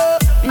so.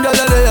 Girl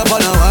you there up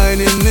on a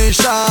whining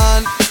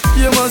mission.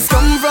 You must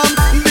come from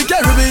the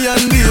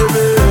Caribbean,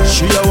 baby.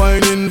 She a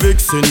whining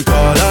vixen,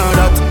 call her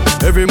that.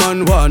 Every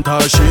man want her,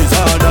 she's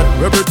all that.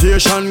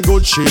 Reputation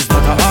good, she's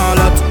not a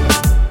harlot.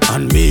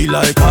 And me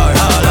like her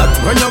harlot.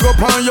 When you go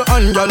on your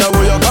hand, girl,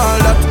 what you call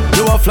that?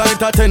 You a flight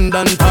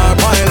attendant or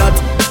pilot.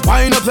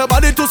 Wind up your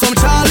body to some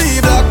Charlie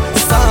Black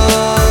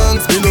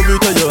songs. Me love it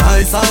to you,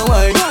 ice and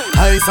wine,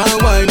 ice and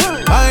wine.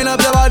 Wind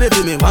up your body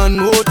for me one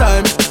more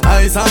time.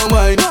 Ice and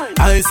wine,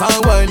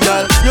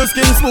 girl. Your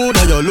skin smooth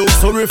and your look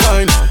so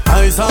refined.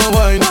 Ice and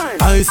wine,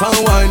 ice and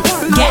wine.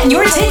 Get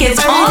your tickets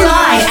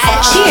online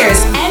at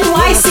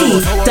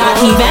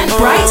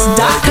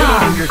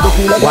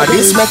cheersnyc.eventbrite.com. What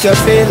this make you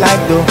feel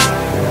like though?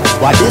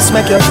 What this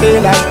make you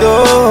feel like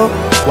though?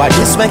 What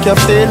this make you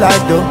feel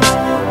like though?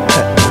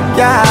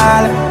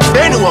 Girl,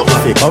 bend over.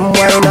 If you come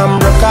wine and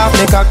broke off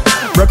me cock,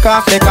 broke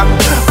off me cock,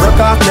 broke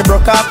off me,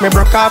 broke off me,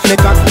 broke off me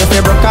cock. If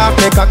you broke off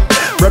me cock,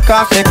 broke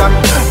off me cock,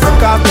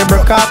 broke off me,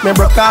 broke off me,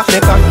 broke off me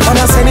cock.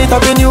 Wanna send it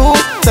up in you,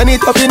 send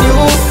it up in you,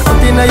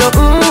 up in your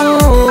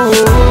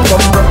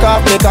Come broke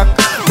off me cock,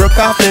 broke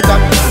off me cock,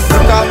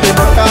 broke off me,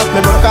 broke off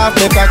me, broke off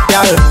me cock,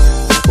 girl.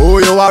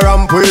 Who you a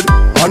ramp with?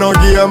 On a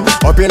game,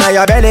 up in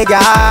your belly,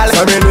 girl.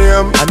 Say me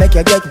name. I make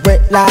you get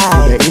wet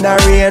like in a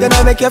rain. Then I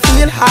make you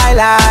feel high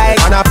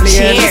like on a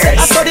plane.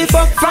 Cheers. Friday,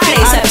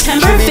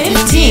 September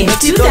 15th,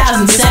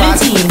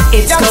 2017.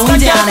 It's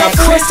going down at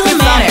Crystal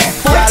Manor,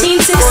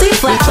 1460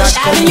 Flatbush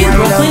Avenue,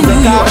 Brooklyn,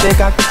 New York.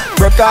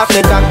 Broke off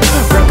me cock,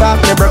 broke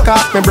off me, broke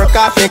off me, broke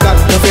off me cock.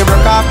 If you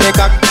broke off me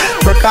cock,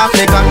 broke off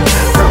me cock,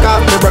 broke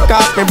off me, broke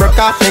off me, broke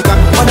off me cock.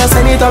 Wanna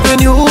send it up in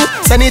you,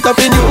 send it up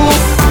in you,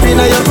 up in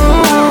your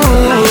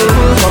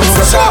Come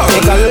broke off me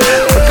cock,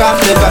 broke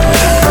off me cock,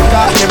 broke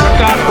off me, broke off me,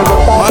 broke off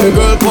me. My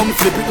girl come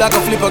flip it like a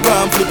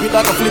flippergram, flip it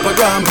like a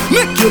flippergram.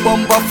 Make your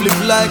bumper flip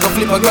like a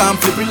flippergram,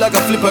 flip it like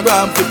a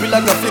flippergram, flip it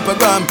like a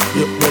flippergram.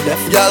 You're deaf.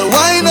 Y'all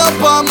wind up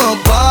on my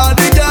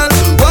body, girl.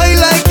 Why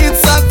like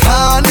it's a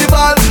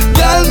carnival?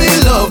 Girl, me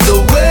love the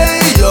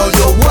way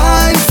you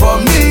wine for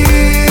me.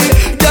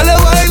 Girl, your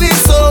wine is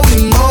so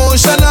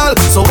emotional.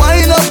 So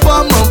wind up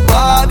on my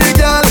body,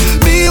 girl.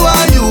 Me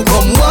while you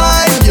come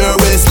wine your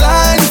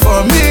waistline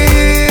for me.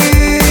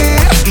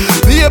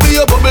 Baby,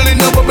 you're bubbling,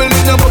 you're bubbling,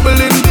 you're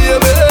bubbling,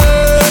 baby.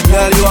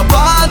 Girl, you a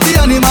party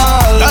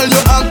animal. Girl, you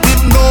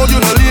active, no, you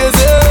no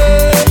lazy.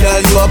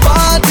 Girl, you a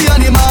party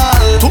animal.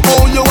 To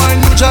own your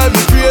wine, you drive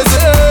me crazy.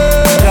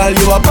 Girl,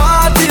 you a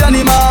party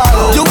animal.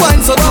 You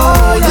wine so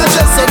good, you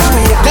just so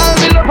good. Girl,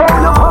 me love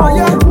how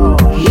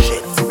you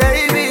shit,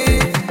 baby.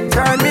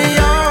 Turn me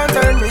on,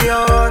 turn me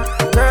on,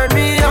 turn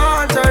me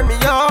on, turn me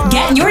on.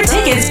 Get your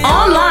tickets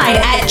online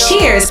at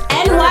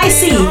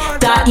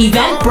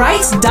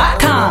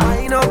cheersnyc.eventbrite.com.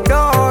 Wine up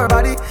your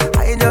body,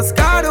 I just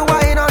gotta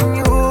wine on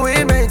you.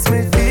 It makes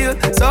me feel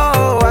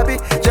so happy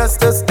just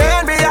to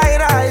stand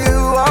behind you,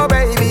 oh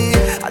baby.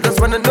 I just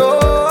wanna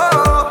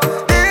know,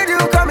 did you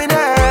come in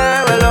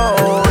here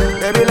alone?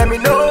 Baby, let me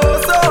know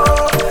so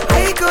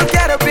I could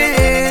get up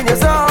in your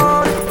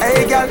zone.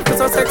 Hey girl, you're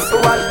so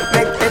sexual,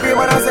 make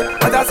everyone say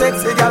what a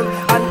sexy girl.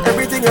 And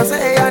everything you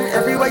say and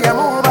everywhere you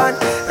move and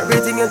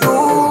everything you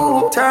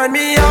do. Turn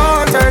me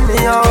on, turn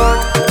me on,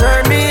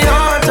 turn me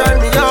on, turn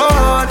me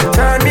on,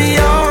 turn me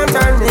on,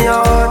 turn me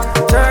on,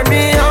 turn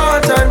me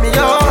on, turn me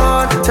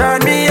on,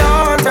 turn me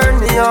on, turn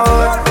me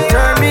on,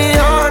 turn me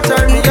on,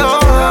 turn me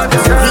on,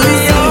 turn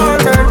me on,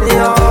 turn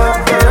me on,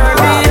 turn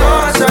me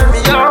on, turn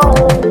me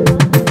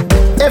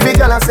on. Every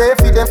girl I say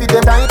feed them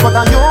tight, but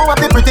you have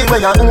the pretty way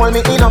you hold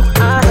me in up.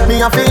 Me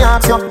have to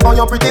ask you how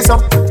you pretty so.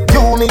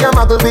 You me a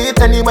muggle with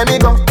anywhere me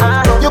go.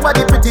 You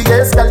body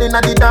prettiest girl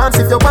inna the dance.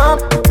 If you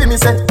want, feel me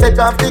say take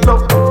off the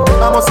glove.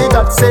 I must see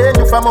God say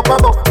you from up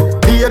above.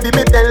 Baby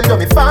me tell you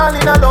me fall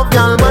in love.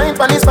 Y'all mind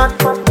pon this fat,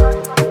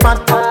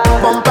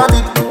 bumper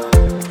big,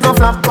 no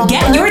flap.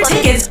 Get your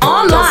tickets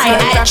online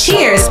at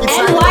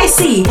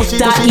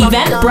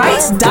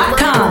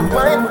cheersnyc.eventbrite.com.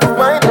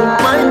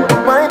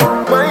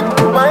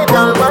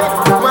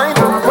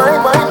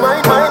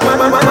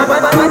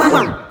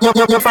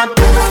 You're fat.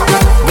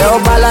 Girl,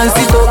 balance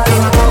it up.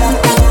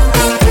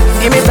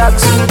 Give me that.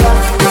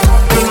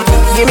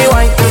 Give me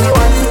wine.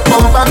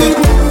 Bumper beat.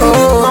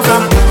 Oh,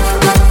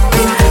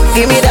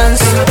 give me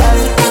dance.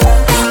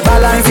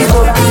 Balance it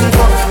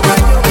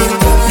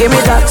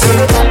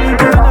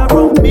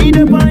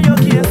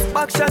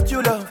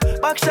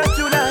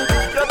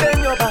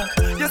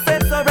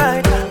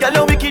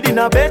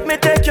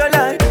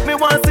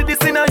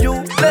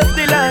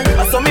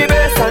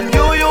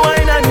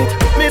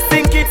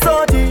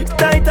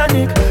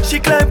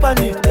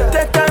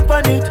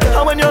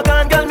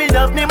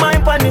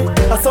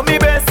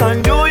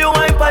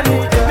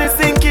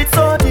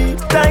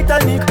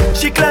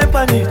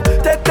on it,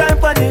 take time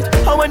on it.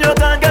 And when you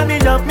can't get me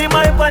up, me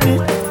mind on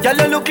it. Girl,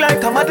 you look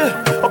like a model.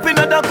 Up in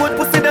another good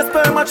pussy, the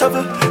sperm a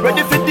travel.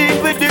 Ready for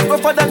deal with it,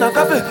 rougher than a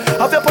gravel.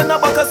 Have your pan a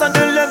backers and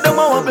the leg them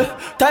a wobble.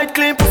 Tight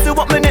clean pussy,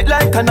 what me it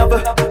like a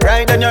novel.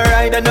 Ride and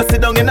you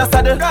sit down in a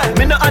saddle.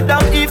 Me no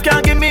Adam Eve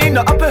can't give me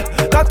no apple.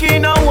 Cocky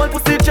in a whole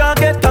pussy can't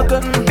get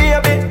tackled.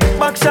 Baby,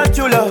 back shot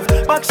you love,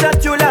 back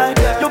shot you like.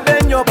 You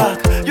bend your back,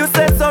 you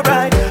said so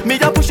right. Me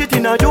a push it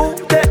in a you,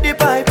 take the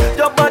pipe.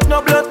 Your butt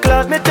no blood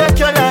clot, me take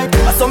your life.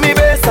 I saw me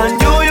base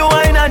and you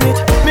wine on it.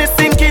 Me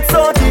sink it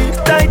so deep,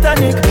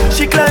 Titanic.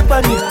 She climb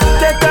on it,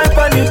 take time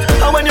on it.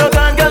 And when you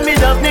can't get me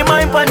up, me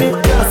mind on it.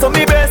 I saw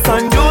me base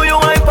and you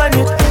wine on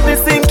it. Me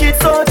sink it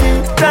so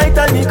deep,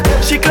 Titanic.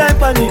 She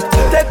climb on it,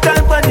 take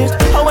time on it.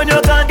 And when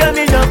you can't get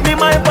me up, me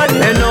mind on it.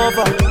 Bend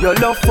over, your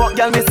love fuck,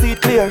 girl, me see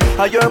it clear.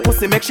 And your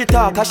pussy make she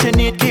talk, cause she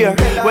need care.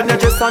 When your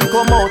dress and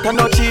come out and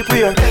no cheap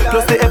wear.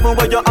 Plus the heaven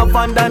where you have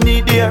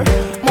underneath there.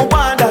 Me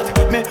want that,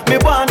 me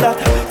want that.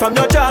 From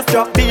your jaw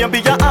strap, be your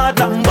hard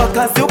that. Back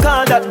as you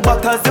call that,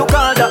 back as you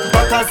call that,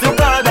 back as you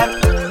call that.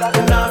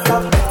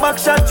 Back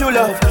shot you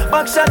love,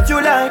 back shot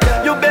you like.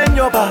 You bend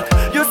your back,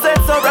 you said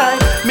so right.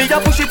 Me a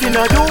push it in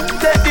a you,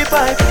 take the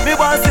pipe. Me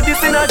want see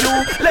this in a you,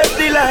 left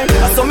the light.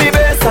 I saw me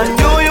base and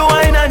you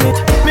wine on it.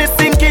 Me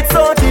sink it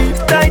so deep,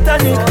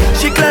 Titanic.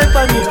 She climb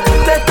on it,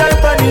 take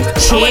time on it.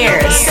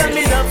 Cheers.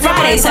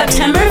 Friday,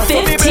 September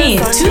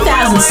 15th,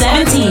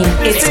 2017.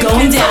 It's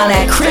going down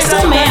at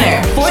Crystal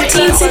Manor,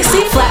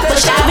 1460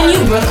 Flatbush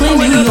Avenue, Brooklyn,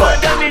 New York.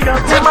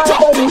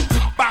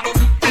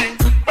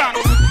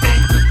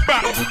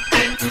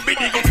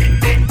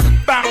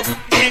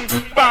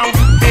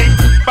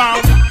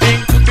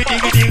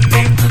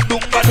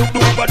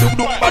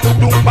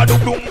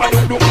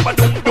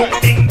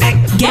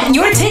 Get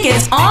your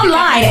tickets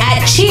online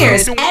at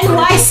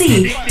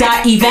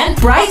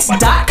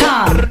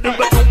cheersnyc.eventbrite.com.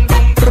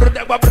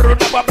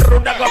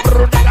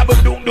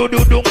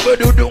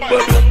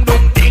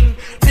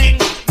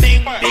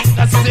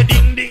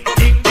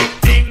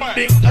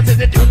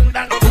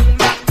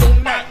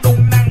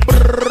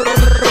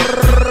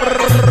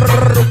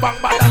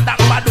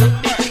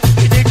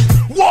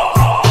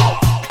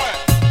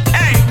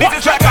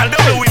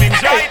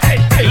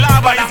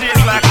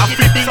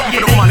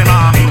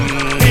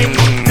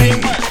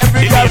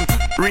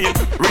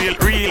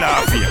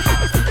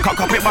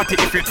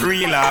 If it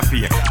real or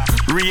fake,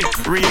 real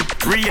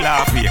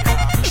or fake.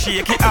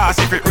 Shake it ass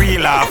if it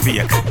real or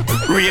fake,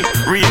 real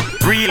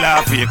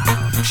or fake.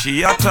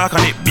 She a talk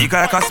on it big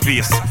like a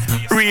space.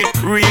 Real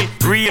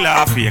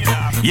or fake.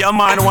 Your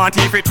man want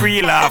if it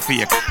real or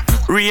fake,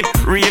 real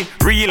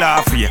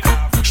or fake.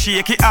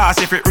 Shake it ass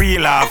if it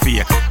real or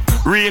fake,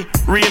 real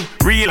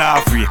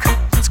or fake.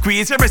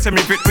 Squeeze your breast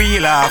if it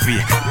real or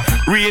fake,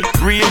 real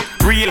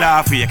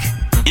or fake.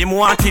 Him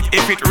want it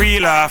if it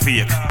real or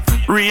fake.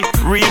 Real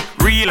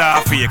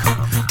or fake.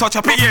 Touch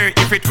up your ear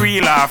if it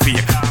real or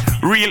fake.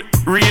 Real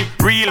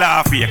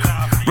or fake.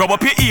 Rub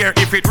up your ear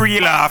if it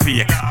real or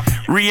fake.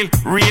 Real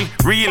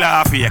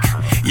or fake.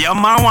 Your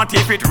man want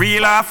if it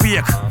real or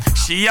fake.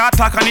 She a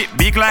talk on it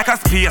big like a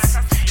space.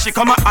 She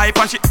come a hype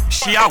and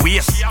she a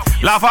waste.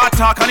 Love her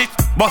talk on it,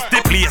 bust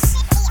the place.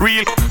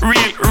 Real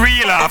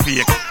or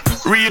fake.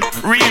 Real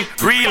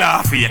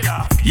or fake.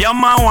 Your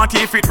man want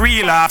if it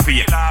real or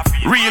fake.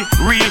 Real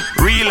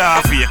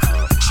or fake.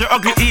 She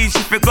ugly easy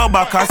if it go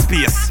back a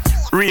space.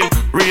 Real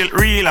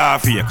or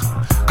fake.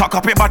 Cock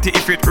up your body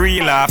if it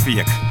real or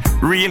fake.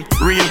 Real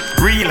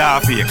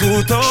or fake.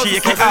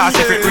 Shake your ass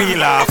if it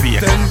real or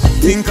fake.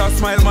 Think a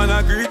smile man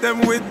I greet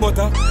them with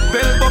butter.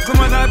 Bell buckle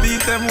man I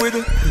beat them with.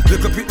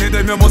 Look up at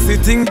them you must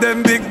think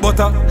them big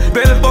butter.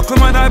 Bell buckle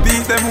man I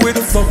beat them with.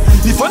 So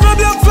if I know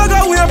black flag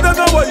I wave them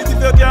no white. If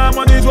you can't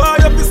manage why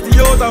you piss the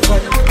out of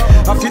fight.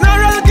 A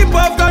funeral keep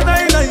after 9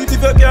 night.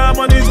 If you can't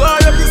manage why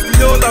you piss the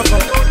out of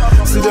fight.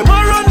 See them a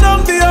run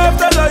down the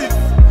afterlife.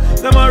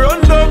 Them a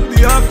run down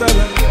the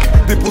afterlife.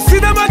 The pussy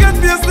them a get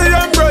fiercely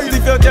and bright.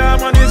 If you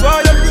can't manage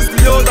why you piss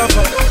the out of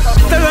fight.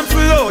 Tell them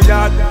flow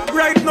yard.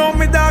 Right now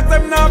me dog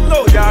them not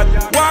blow yard.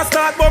 War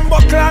start bumbo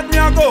clad me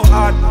a go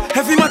hard.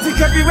 Heavy matic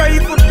every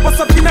rifle.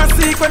 Bust up in a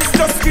sequence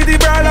just for the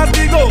brawlers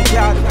we go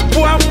yard.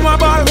 Boy I'm a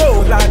ball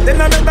hold lad. Then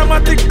I make them a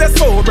tick the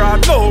so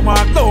broad. No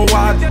mark, no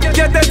ward.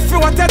 Get that for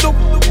what you do.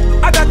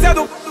 I that you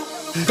do.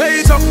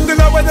 Hey jungle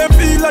where they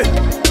feel like.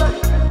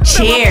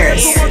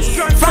 Cheers.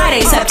 Friday,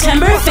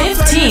 September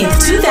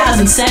 15th,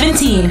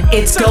 2017.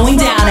 It's going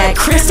down at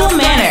Crystal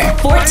Manor,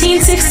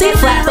 1460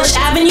 Flatbush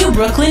Avenue,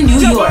 Brooklyn, New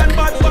York.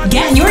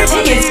 Get your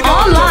tickets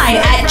online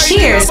at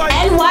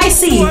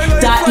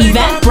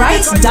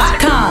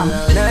cheersnyc.eventbrite.com.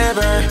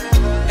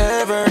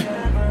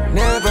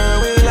 Never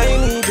will I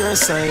leave your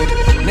side.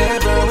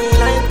 Never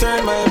will I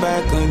turn my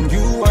back on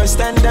you or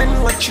stand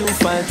and watch you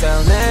fight.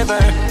 I'll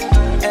never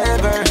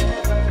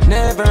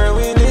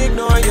will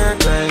ignore your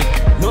cry.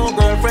 No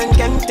girlfriend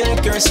can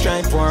take your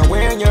stride. For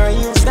wearing your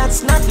heels,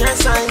 that's not your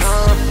size.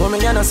 Mommy,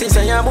 you know, see,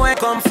 say your boy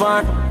come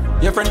far.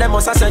 Your friend, them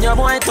must have said your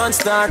boy turn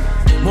star.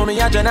 Mommy,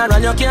 a general,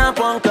 you can't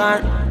punk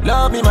her.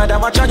 Love me,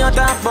 madam, watch how you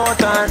talk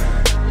about her.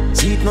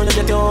 See it now you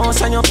get your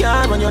house and your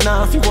car, when you're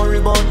not fi worry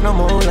about no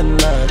more than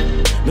that.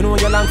 Me know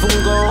you long for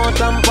go out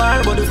and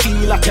bar, but you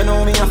feel like you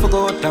know me have to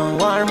go out and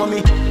war,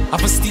 mommy. I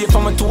have to stay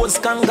from my toes,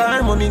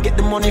 kangar, mommy. Get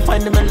the money,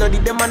 find the melody,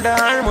 them and the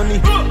harmony.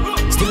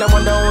 Still I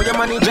wonder how you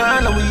manage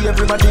all, and we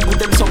everybody with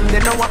them something they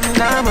know what me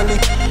normally.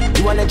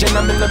 You a legend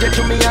and me love you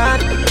to me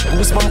heart.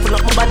 Goosebumps full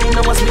up my body,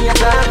 now what's me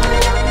attack.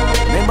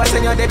 Remember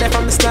saying you're dead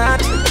from the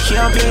start.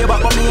 Can't pay you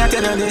back, but me I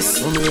tell you this.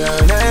 Me I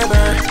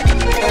never,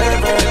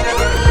 ever,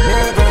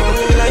 never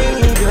will I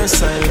leave your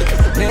side.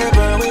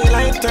 Never will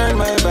I turn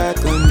my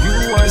back on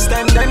you or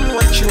stand and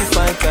watch you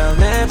fight. I'll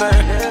never,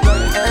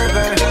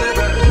 ever,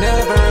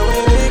 never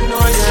will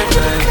ignore your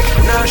cry.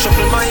 Now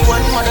shuffle my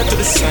one mother to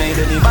the side.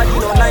 Anybody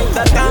don't like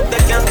that talk, they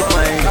can go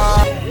hide.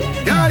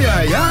 Yeah,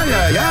 yeah, yeah,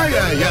 yeah, yeah,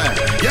 yeah, yeah.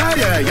 Yeah,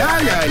 yeah,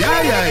 yeah, yeah, yeah,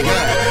 yeah,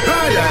 yeah.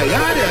 Yeah, yeah,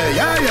 yeah,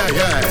 yeah, yeah,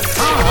 yeah.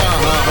 Ha, ha,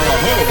 ha, ha,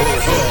 ho, ho,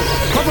 ho.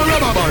 Couple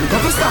rubber band,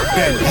 couple stop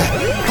then.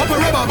 Couple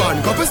rubber band,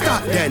 couple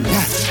stop then.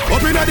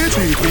 Up inna the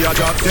tree, we a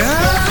drop there.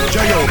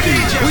 J.O.P.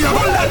 We a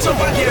pull that up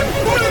again.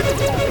 Pull it,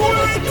 pull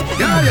it.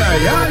 Yeah,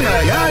 yeah, yeah,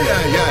 yeah, yeah,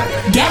 yeah,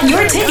 yeah. Get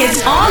your tickets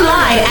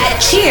online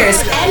at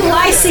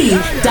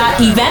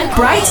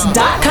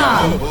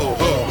cheersnyc.eventbrite.com.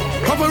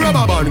 Couple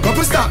rubber band,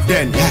 couple stop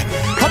then.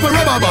 Couple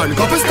rubber band,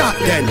 couple stop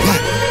then.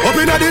 Up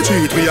inna the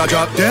street, we a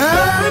drop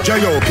there.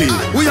 J.O.P.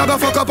 We a go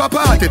fuck up a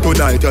party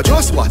tonight, you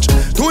just watch.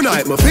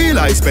 Tonight me feel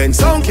I spend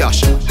some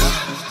cash.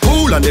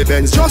 Cool on the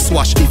Benz, just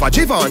watch. If a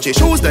Givenchy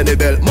shoes, then the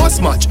belt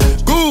must match.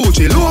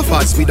 Gucci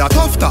loafers with a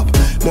tough top.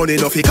 Money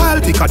no fi call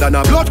thicker than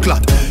a blood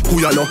clot. Who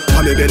ya know,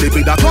 and me belly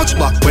with a clutch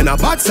back. When a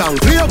bad sound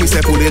clear, we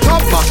say pull it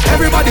up back.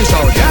 Everybody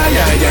shout, yeah,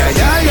 yeah, yeah,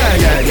 yeah, yeah,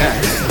 yeah, yeah.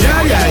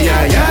 Yeah, yeah,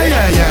 yeah, yeah,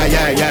 yeah, yeah,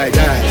 yeah, yeah,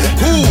 yeah.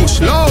 Push,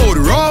 load,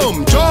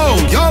 rum,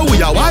 jump. Yo, we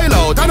a wild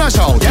out and a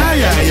shout. Yeah,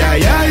 yeah, yeah,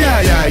 yeah,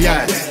 yeah, yeah,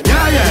 yeah.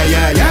 Yeah, yeah,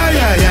 yeah, yeah,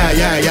 yeah, yeah,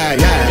 yeah, yeah,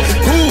 yeah.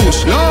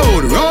 Push,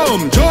 load,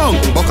 rum, jump.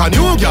 Buck a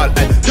new girl,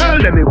 tell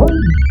them it.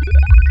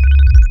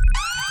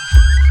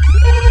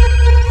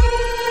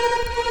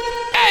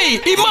 Hey,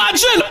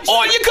 imagine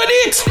all you could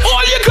eat,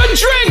 all you could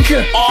drink,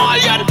 all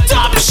your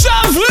top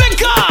shelf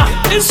liquor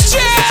is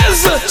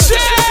cheers,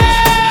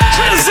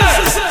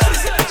 cheers.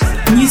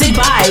 Music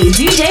by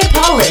DJ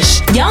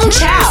Polish, Young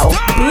Chow,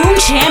 Boom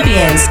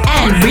Champions,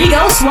 and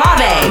Rigo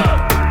Suave.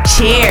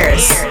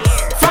 Cheers.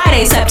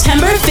 Friday,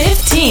 September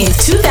 15th,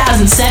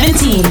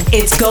 2017.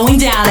 It's going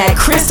down at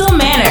Crystal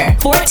Manor,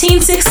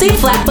 1460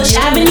 Flatbush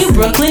Avenue,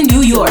 Brooklyn,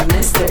 New York.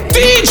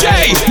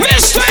 DJ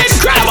Mr.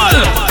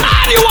 Incredible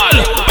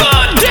Annual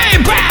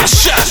Birthday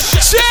Bash.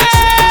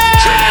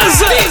 Cheers!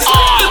 The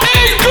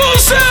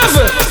all-inclusive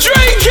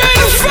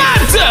drinking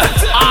fat.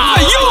 Are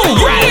you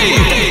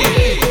ready?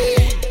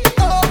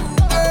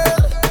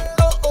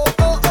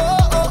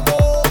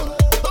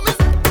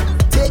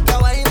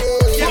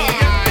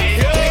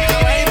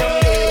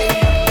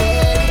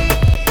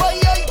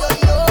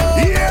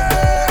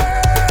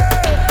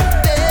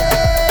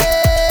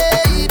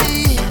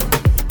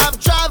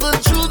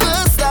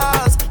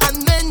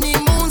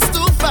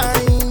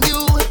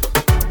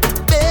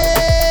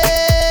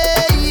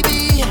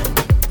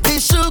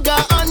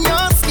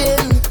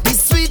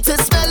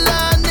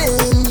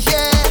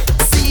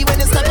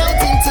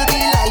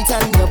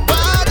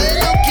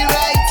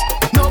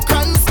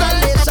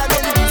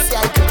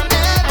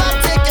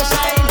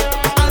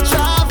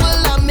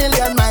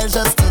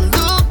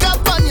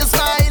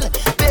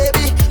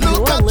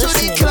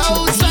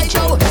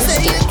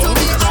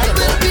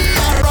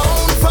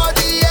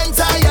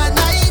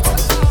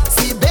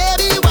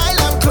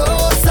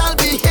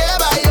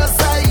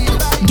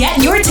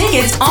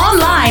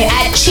 Online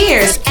at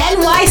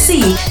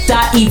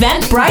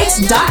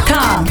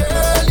cheersnyc.eventbrite.com.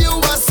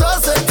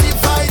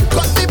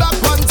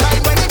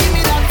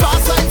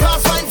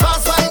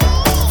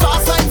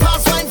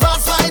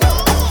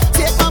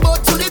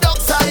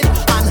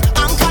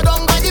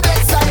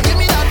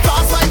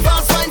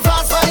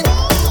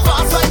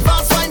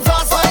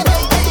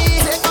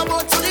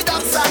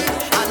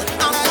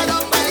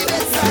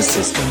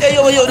 Hey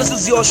yo, this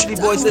is your Shitty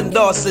Boys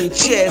endorsing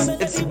Cheers.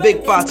 It's a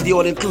big party, the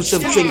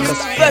all-inclusive drinkers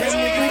fest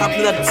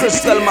happening at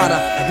Crystal Manor.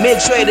 Make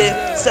sure you're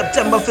there,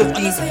 September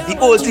 15th. The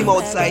whole team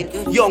outside,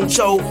 Young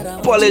Chow,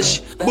 Polish,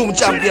 Boom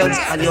Champions,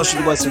 and your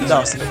Shitty Boys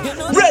endorsing.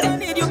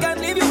 Ready?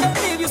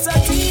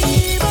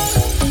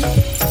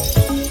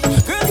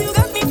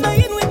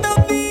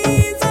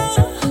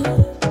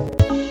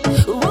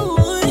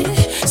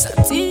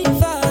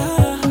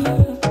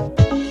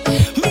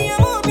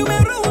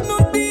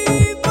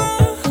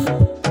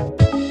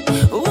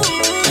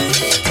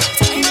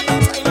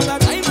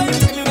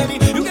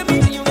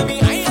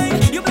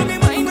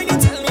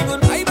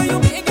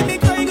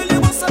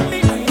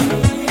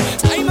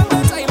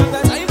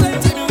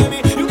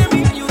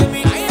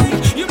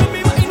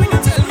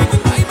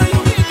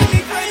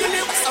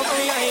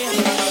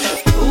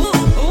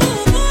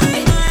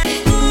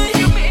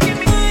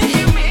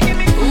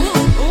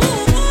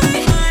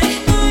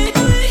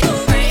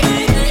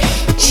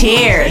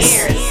 Cheers.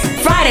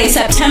 Friday,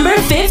 September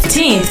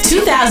 15th,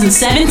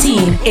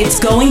 2017. It's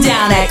going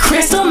down at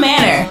Crystal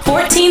Manor,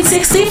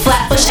 1460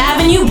 Flatbush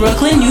Avenue,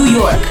 Brooklyn, New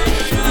York.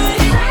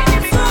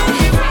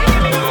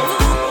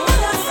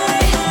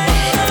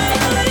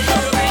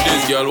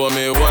 This girl want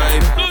me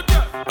wine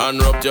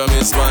and rupture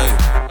me spine,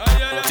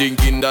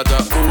 thinking that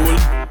a fool.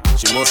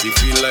 She must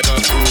feel like a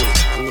fool.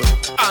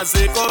 I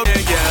say, come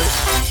here, girl.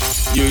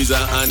 You is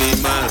an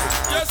animal.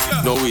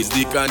 No, it's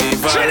the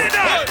carnival.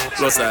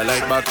 Plus, I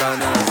like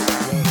bacchanal.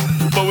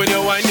 But when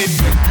you're whining,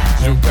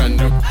 you can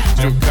do.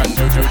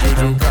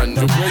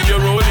 When you're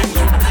rolling,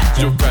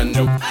 you can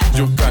do.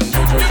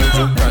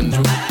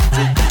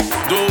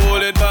 Don't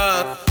hold it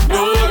back.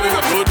 No,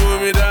 don't do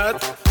me that.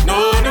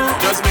 No,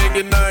 just make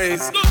it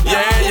nice.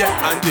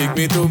 Yeah, and take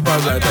me to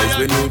paradise.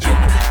 When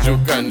you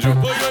can do.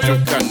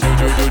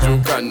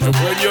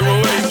 When you're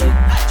rolling,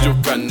 you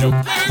can do.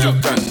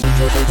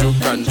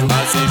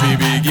 I say,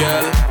 baby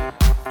girl,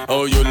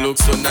 oh, you look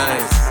so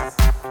nice.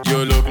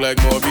 You look like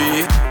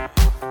Moby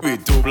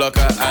with two black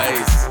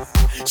eyes.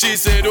 She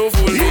said, don't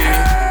fool me.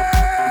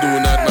 Do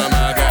not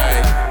mama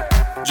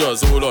guy.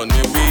 Just hold on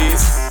me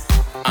waist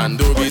and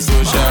don't be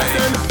so shy.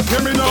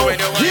 Hear me now,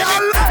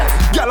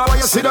 girl, why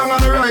you sit down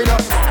on the rider?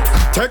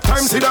 Take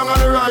time, sit down on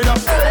the rider.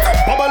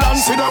 Bubble and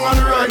sit down on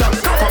the rider.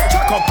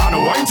 Check up and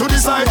wine to the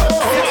side.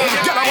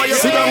 Girl, why you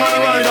sit down on the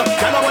rider?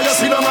 Girl, why you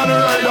sit down on the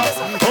rider?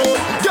 Oh,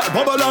 girl,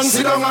 bubble and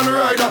sit down on the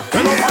rider.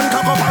 Then up and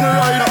cock up on the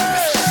rider.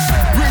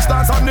 Reach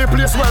dance on the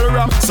place where we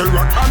ram. Say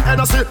rock and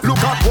Hennessy, look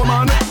at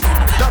woman.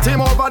 That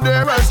him over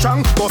there is strong,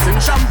 busting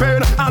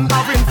champagne and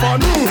having fun.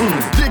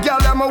 The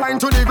girl them a wine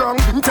to the ground,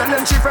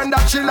 telling she friend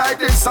that she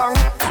like this song.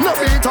 No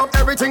beat up,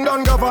 everything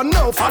done govern.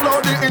 No follow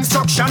the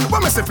instruction.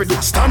 What me say for do?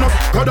 Stand up,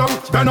 go down,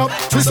 bend up,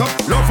 twist up,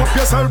 love up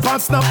yourself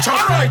and Snapchat.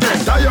 Alright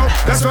then, die up,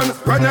 best friend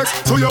right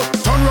next to you.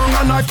 Turn round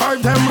and I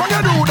five them. When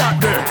you do that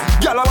there,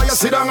 girl, why you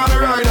sit down on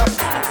the rider?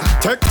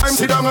 Take time,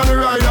 sit down on the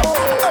rider.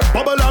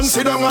 Bubble and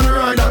sit down on the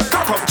rider.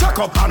 Cock up, check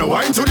up and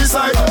wine to the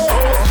side.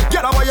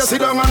 Girl, why you sit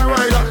down on the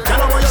rider?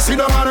 Girl, why you sit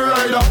down on the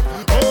rider?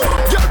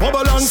 Girl,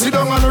 bubble and sit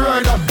down on the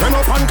rider. Bend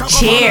up and cock up.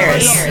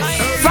 Cheers.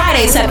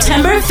 Friday,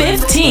 September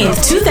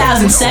 15th,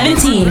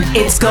 2017.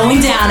 It's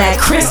going down at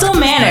Crystal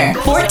Manor,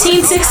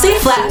 1460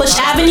 Flatbush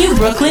Avenue,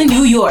 Brooklyn,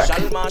 New York.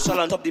 Marshall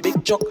on top the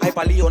big chuck,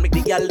 hyper Leon make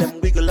the gal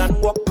them wiggle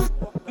and walk.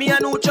 Me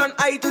and Uchan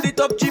eye to the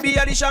top, GB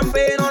and the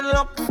champagne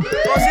unlock. Cause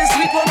this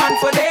sweet woman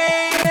for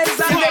days,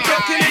 and they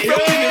broken it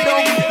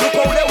down. Look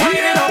how they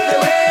winding up the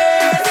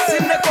waist,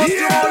 in the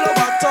costume all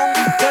over town.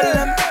 Tell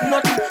them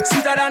nothing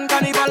sweeter than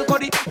carnival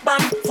cody.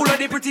 Band full of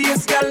the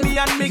prettiest girl, me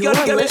and me girl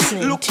give it.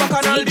 Look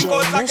back and all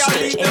because I can't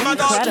leave them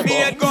at all.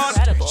 Me and God,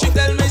 she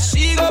tell me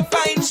she go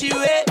find she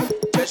way.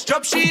 Just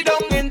drop she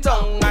down in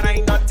tongue, and I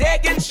not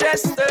taking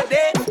stress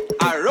today.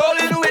 I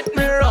rolling with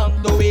me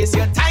wrong, don't waste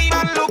your time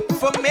and look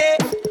for me.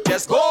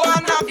 Just go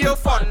and have your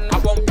fun.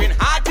 I'm bumping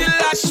hard till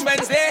Ash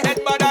Wednesday.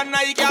 Head bad and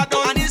I can't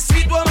done. And this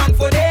sweet woman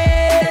for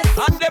days.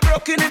 And they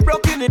broken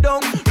it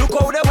down. Look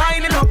how they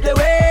winding up the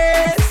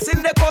waist.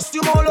 In the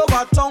costume all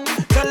over town.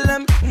 Tell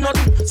them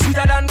nothing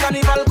sweeter than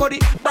carnival cody.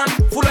 Band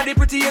full of the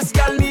prettiest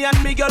girl, me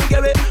and me girl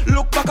give it.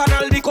 Look back and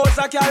all because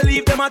I can't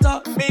leave them at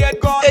all. Me head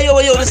gone. Hey yo,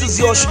 this is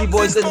your Shitty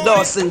Boys in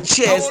Dawson.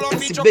 Cheers.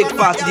 It's the big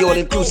party, the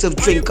all-inclusive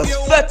drinkers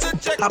fete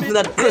happening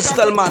at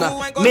Crystal Manor.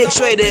 Make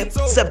sure you're there,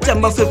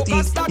 September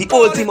 15th. The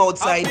whole team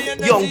outside,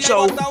 Young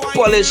Chow,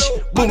 Polish,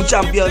 Boom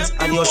Champions,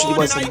 and your Shitty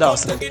Boys in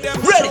Dawson.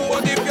 Ready?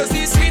 But if you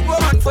see sweet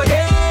woman for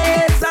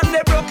days, and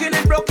they broken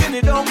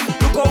it down.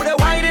 Look how they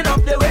winding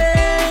up the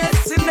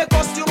waist. In the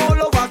costume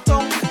all over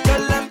town.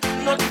 Tell them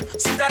nothing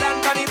sweeter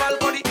than carnival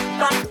body.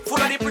 Man,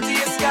 full of the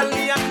prettiest girl,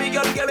 me and me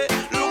girl give it.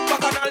 Look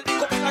back and all the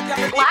cups like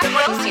you Black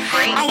roasted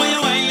green. I want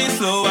you whining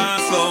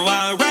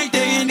slower, right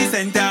there in the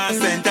center.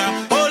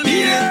 Hold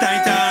me in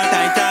tighter.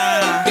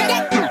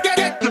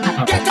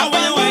 Get I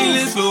want you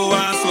whining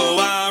slower,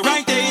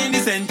 right there in the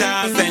center.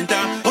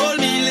 Hold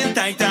me in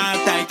tighter.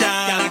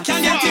 Can't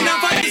get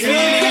enough of this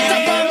feeling. Get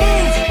up and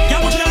move.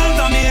 Can't put your hands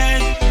on me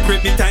head.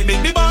 Grip me tight,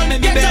 make me ball,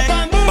 make me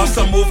beg. Bust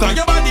some move, cause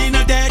your body in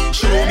a dead.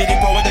 Show me the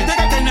power, then take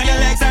a 10 of your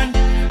legs and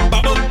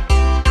bubble.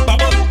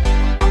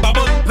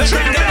 Let's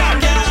bring it down,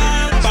 girl.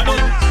 Bubble.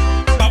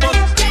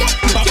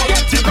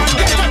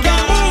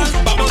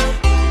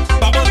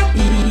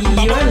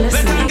 You're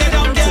listening to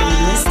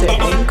Mr.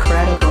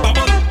 Incredible.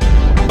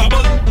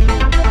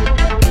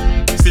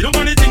 See don't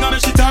funny thing I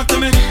make she talk to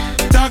me.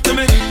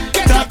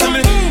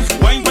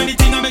 Wine funny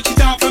thing I make she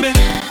talk for me.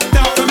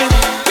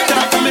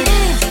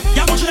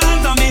 Yeah, put your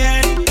hands on me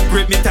head.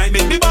 Grip me tight,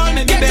 make me ball,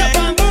 make me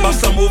beg.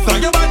 Bust some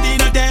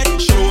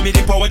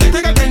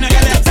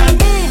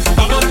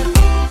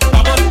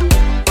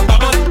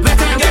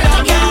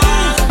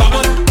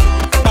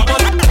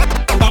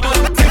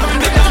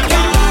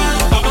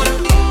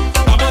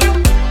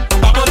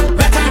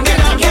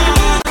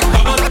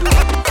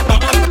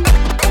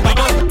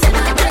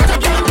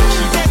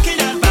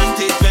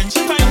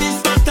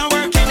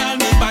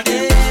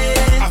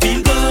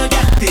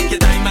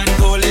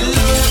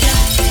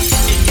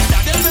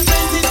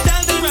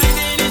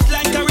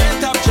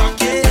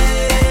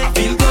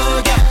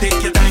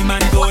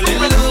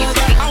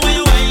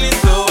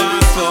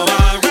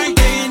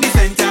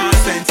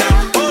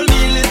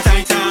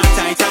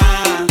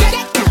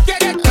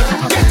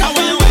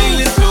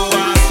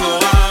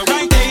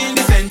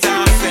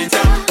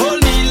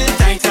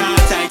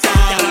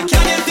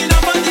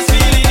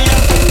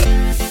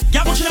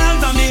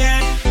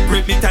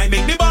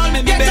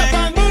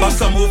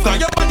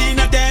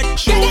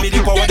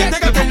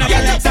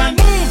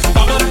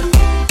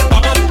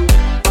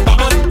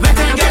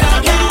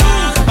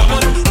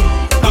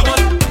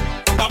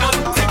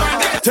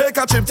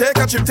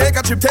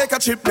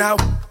chip now.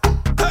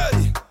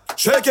 Hey,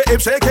 shake it, hip,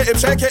 shake it, hip,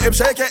 shake it, hip,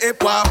 shake it,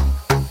 hip, wow.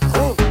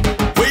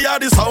 We are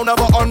the sound of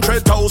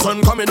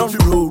 100,000 coming on the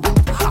road.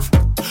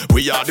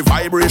 We are the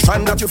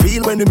vibration that you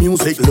feel when the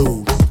music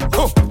loads.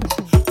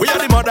 We are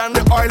the mud and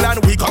the oil and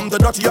we come the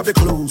dirty of the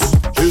clothes.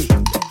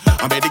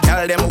 I made the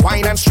girl them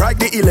wine and strike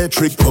the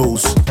electric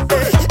pose.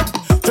 Hey.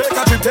 Take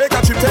a trip, take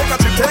a trip, take a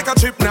trip, take a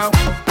trip now.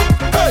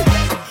 Hey,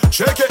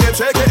 shake it, hip,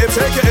 shake it, hip,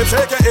 shake it, hip,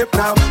 shake it, hip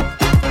now.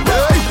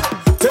 Hey,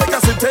 take a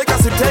sip, take a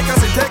sip, take a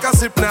sip, take a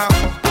sip now.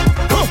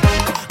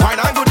 Wine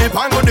and go dip,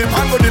 and go dip,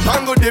 and go dip,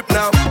 and go dip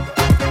now.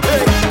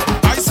 Hey,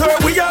 I swear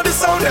we are the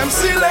sound them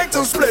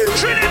selectors play.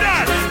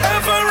 Trinidad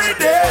every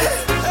day,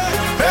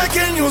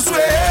 making you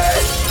sway.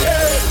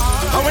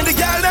 And when the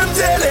girl them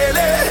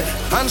telele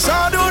and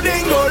shadow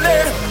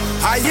dingole,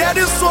 I hear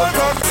the soul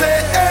come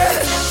say,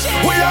 hey,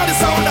 we are the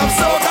sound of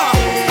SOCA.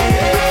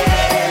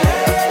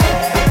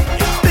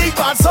 Big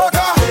bad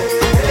SOCA.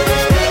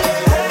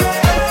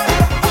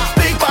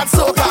 Big bad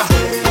SOCA.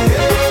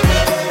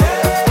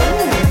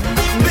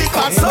 Big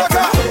bad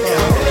SOCA.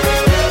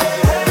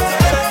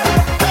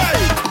 Hey,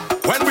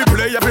 when we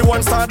play,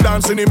 everyone start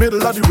dancing in the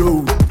middle of the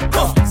road.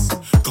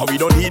 Cause we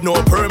don't need no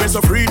permits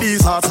to free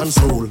these hearts and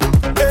soul.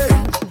 Hey,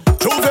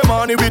 Tuesday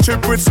morning we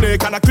trip with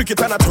snake and a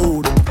cricket and a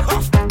toad.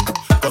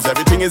 Cause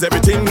everything is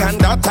everything and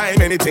that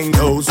time anything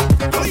goes.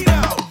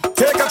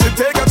 Take a trip,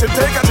 take a trip,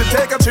 take a trip,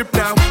 take a trip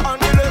now.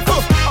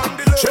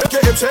 Shake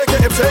it, hip, shake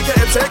it, hip, shake it,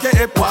 hip, shake it,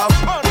 hip, wow.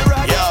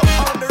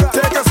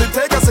 Take a sip,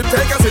 take a sip,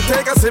 take a sip,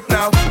 take a sip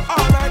now.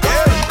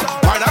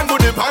 Yeah, and go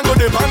dip, and go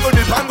dip, and go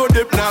dip, and go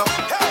dip now.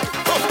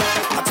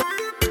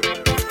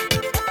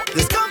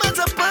 This come at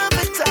a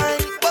perfect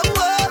time.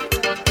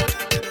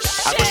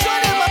 I will show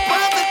them a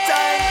perfect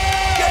time.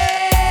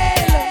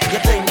 Yeah. You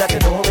think that you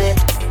know me,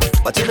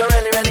 but you don't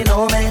really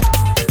know me.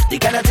 The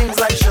kind of things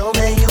like show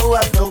me, you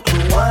have no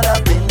clue what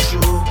I've been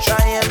through.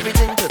 Try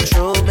everything to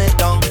throw me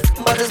down,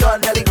 but it's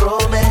God really grow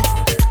me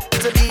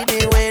to be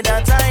the way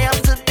that I am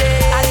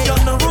today. I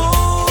don't know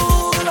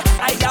rule,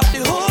 I have the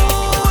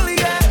whole,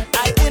 yeah.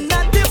 I in a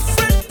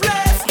different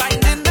place,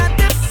 mind in a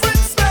different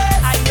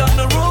space. I don't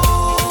know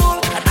rule,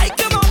 and I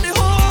come on the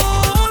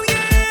whole,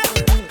 yeah.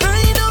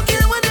 I don't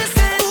care what they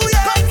say, ooh,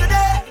 yeah. Cause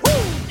today,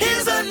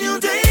 here's a new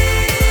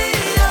day.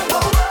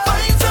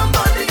 Find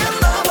somebody you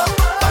love,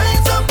 find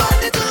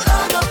somebody to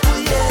love up,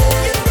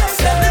 yeah.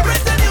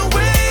 Celebrate a new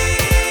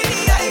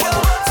way, yeah.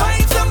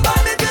 Find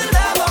somebody to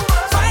love,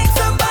 find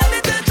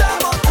somebody to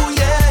love up,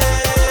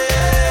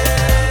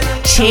 yeah.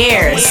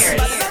 Cheers.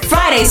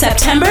 Friday,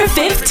 September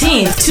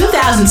 15th,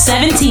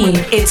 2017.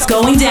 It's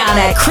going down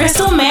at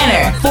Crystal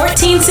Manor,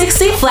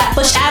 1460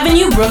 Flatbush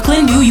Avenue,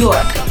 Brooklyn, New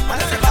York.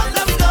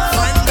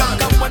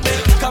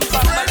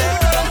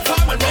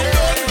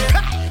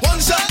 One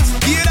shot,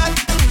 hear that.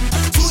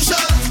 Two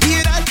shots,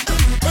 hear that.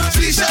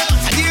 Three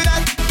shots, hear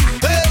that.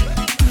 Hey,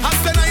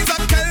 after night I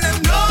tell them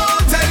no,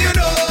 tell you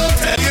no,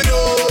 tell you no.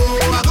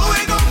 I'm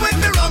going up with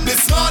the rum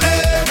this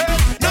morning.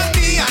 Not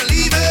me, I'm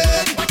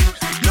leaving.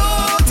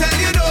 No, tell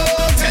you no,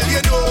 tell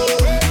you no.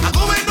 I'm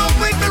going up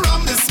with the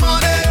rum this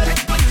morning.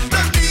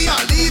 Not me,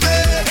 I'm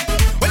leaving.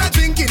 When I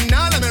drinking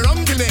all of my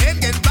rum till the head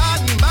get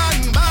bad and bad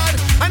and bad.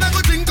 And I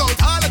go drink out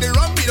all of the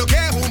rum, we don't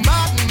care who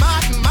mad and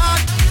mad and mad.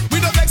 We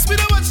don't vex, we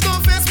don't watch no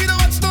face, we don't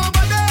watch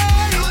nobody.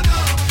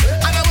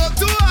 And I work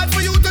too hard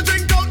for you to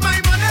drink out my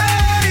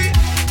money.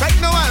 Right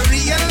now I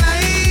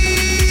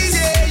realize,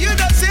 yeah, you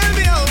don't sell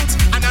me out.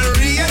 And I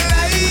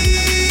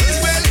realize,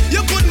 well,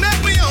 you couldn't help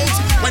me out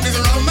when it's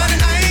rum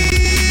and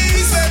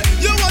ice. Well,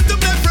 you want to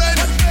be friend,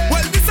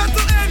 well, this has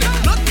to end.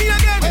 Not me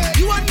again,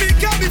 you and me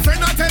can't be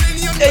friend, I'm telling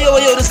you. Hey yo,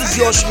 this is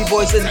your Shitty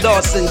Boys and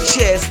Dawson.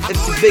 Cheers.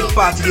 It's the big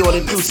party, the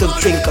all-inclusive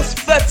drinkers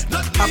fest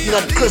happening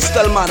at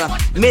Crystal Manor.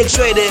 Make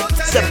sure you're there,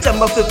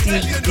 September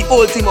 15th. The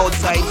whole team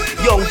outside.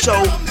 Young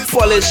Chow,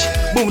 Polish,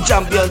 Boom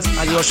Champions,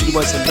 and your Shitty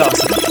Boys and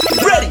Dawson.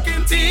 Ready?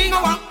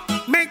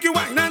 Make you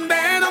wine and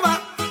bend over.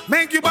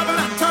 Make you bubble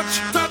and touch,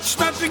 touch,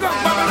 touch. You go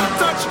bubble and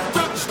touch,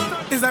 touch.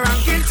 Is a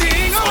ranking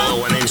thing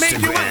over. Make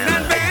you wine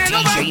and bend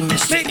over.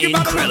 Make you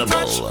bubble and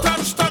touch,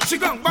 touch, touch. You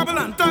go bubble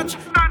and touch,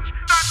 touch.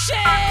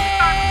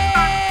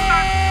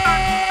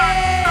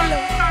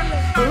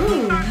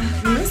 Ooh,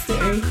 Mr.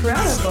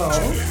 Incredible.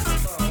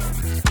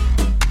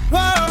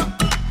 Whoa,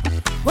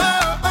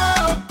 whoa,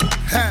 oh,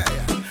 hey,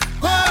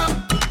 whoa,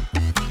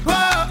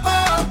 whoa,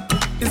 oh.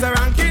 Is a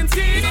ranking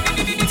thing.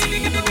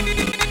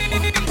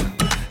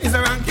 Is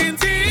a ranking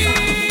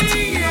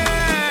thing.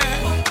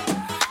 Yeah.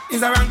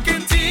 Is a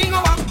ranking thing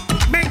over.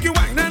 Make you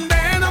wine and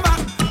bend over.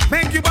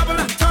 Make you bubble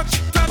and touch,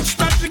 touch,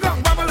 touch. You go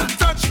bubble and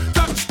touch,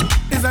 touch.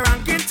 Is a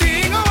ranking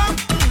thing over.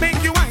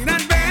 Make you wine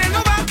and bend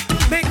over.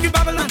 Make you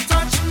bubble and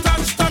touch,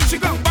 touch, touch. You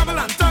go bubble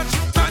and touch,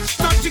 touch,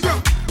 touch. You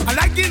go.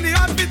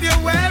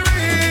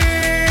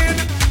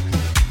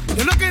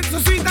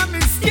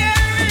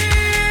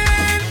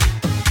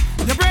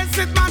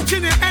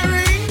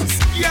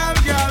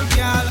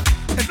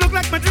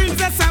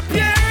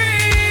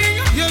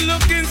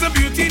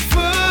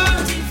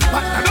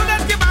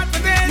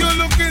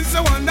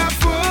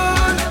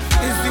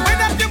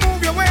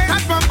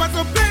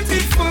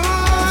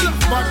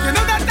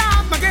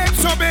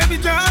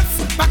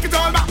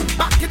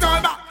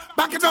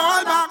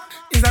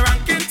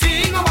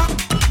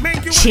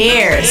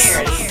 Cheers.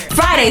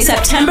 Friday,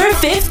 September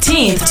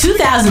 15th,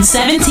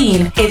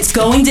 2017. It's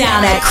going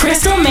down at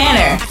Crystal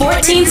Manor,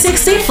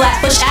 1460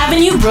 Flatbush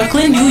Avenue,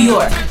 Brooklyn, New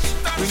York.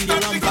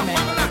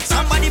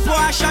 Somebody pour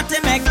a shot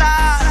in my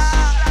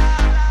glass.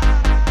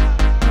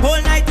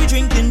 Whole night we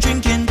drinking,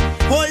 drinking.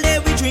 Whole day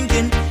we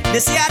drinking. They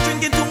say I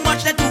drinking too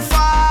much, they too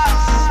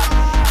fast.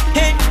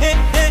 Hey, hey,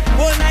 hey.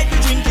 Whole night we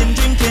drinking,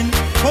 drinking.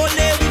 Whole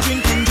day we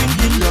drinking,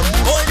 drinking.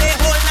 Whole day,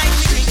 whole night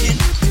we drinking.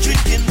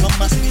 Drinking rum,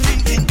 must be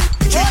drinking.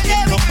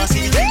 Drinking rum, must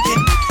be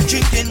drinking.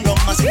 Drinking rum,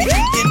 must be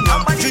drinking.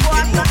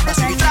 Drinking rum,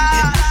 must be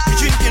drinking.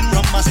 Drinking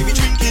rum, must be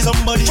drinking.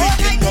 Somebody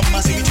drinking rum,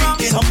 must be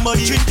drinking.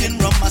 Somebody drinking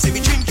rum, must be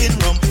drinking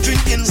rum.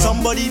 Drinking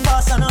somebody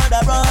pass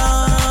another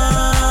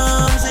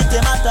rum. It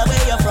don't matter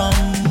where you're from.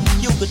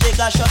 You could take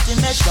a shot in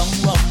that strong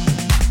rum.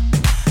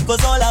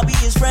 Cause all I be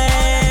is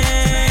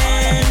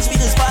friends. We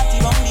just party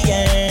from the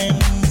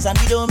ends. And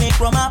we don't make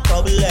rum a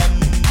problem.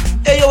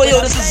 Hey yo,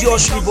 this is your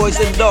Yoshi Boys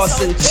in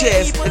Dawson.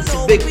 Cheers. It's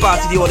a big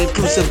party, the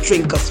all-inclusive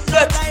drinkers.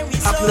 Flat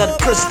happening at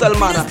Crystal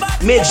Manor.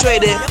 Make sure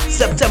you're there,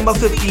 September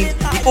 15th.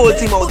 The whole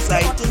team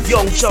outside.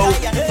 Young Chow,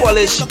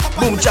 Polish,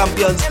 Boom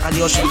Champions, and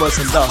Yoshi Boys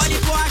in Dawson.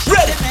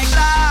 Ready?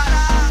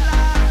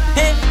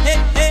 Hey, hey,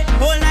 hey.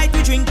 Whole night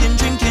we drinking,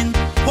 drinking.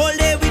 Whole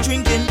day we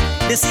drinking.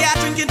 They say I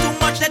drinking too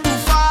much, they too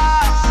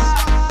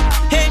fast.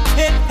 Hey,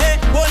 hey, hey.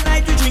 Whole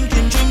night we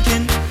drinking,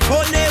 drinking.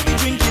 Whole day we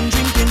drinking,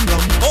 drinking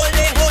rum. Whole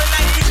day, whole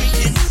night we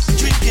drinking.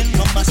 Drinking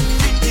rum must be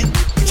drinking.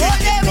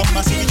 Drinking rum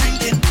must be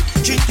drinking.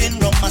 Drinking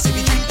rum must be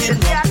drinking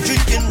rum.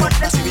 Drinking rum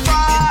must be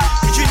drinking.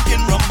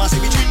 Drinking rum must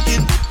be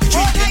drinking.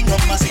 Drinking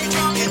rum must be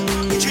drinking.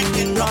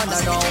 Drinking rum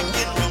must be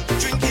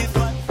drinking.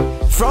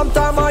 From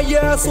time I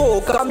hear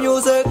soca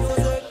music,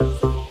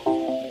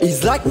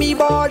 it's like me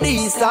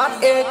body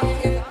start ache.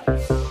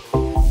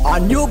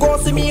 And you go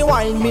see me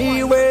wind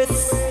me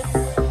waist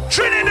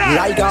Trinidad.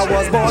 Like I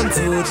was born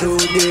to do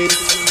this.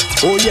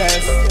 Oh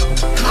yes,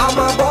 I'm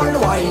a born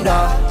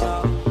whiner.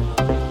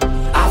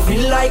 I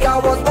feel like I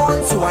was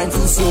born to wine to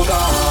soca.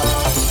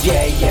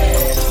 Yeah,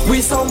 yeah,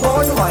 we some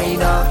born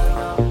whiner.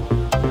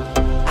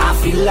 I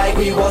feel like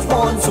we was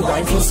born to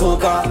wine to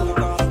soca.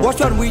 Watch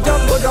when we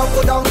just go down,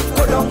 go down,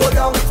 go down, go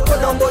down, go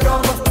down, go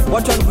down.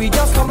 Watch when we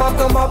just come up,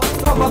 come up,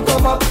 come up,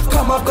 come up,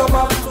 come up, come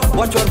up.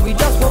 Watch when we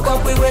just woke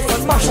up, we wait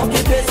and mash up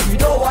the place. We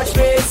don't watch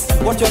face.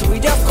 Watch when we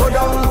just go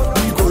down,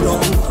 we go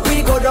down,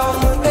 we go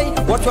down. Hey,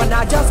 watch when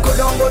I just go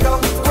down, go down,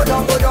 go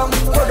down, go down,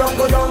 go down,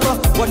 go down.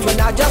 Watch when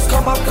I just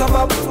come up, come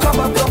up, come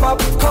up, come up,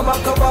 come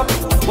up, come up.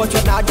 Watch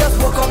when I just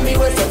woke up, me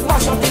wait and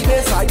mash up the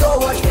place. I don't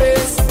watch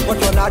face.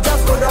 Watch when I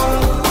just go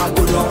down, I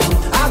go down,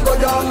 I go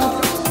down.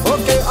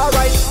 Okay,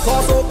 alright,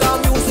 cause soca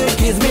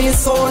music is me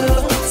soul.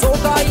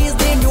 Soca is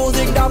the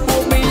music that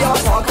put me off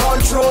for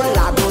control.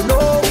 I don't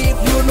know if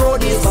you know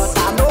this, but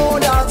I know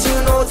that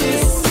you know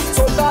this.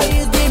 Soca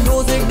is the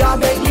music that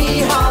make me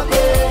happy.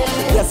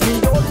 Yes, we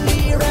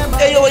only remember.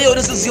 Hey yo,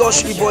 this is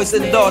Yoshi Boys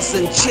in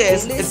Dawson.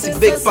 Cheers. It's the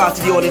big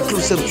party, the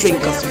all-inclusive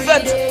drinkers.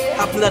 Vet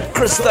happening at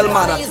Crystal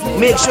Manor.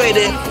 Make sure you're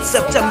there,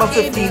 September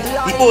 15th.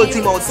 The whole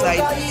team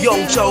outside.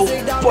 Young Chow,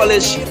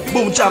 Polish,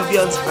 Boom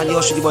Champions, and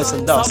Yoshi Boys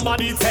in Dawson.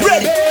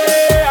 Ready?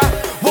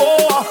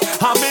 Whoa,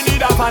 I'm in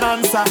need of an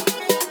answer.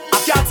 I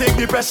can't take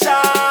the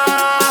pressure.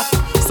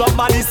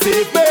 Somebody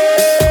save me.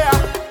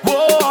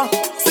 Whoa,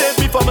 save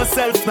me from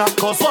myself now.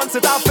 Cause once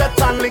it I've fed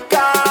and liquor,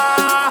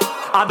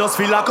 I just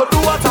feel I could do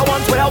what I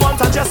want, where I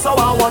want, and just how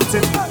I want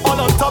it. All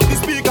on top the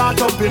speaker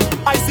jumping.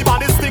 I see by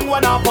this thing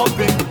when I'm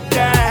pumping.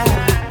 Yeah,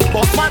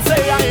 boss man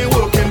say I ain't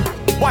working.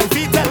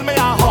 Wifey tell me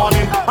I'm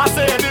horny. I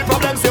say any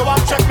problems you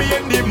want, check me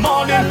in the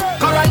morning.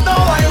 Cause right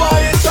now I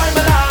boy is trying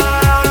my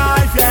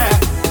life, yeah.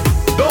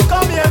 Don't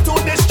come here to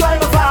destroy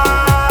my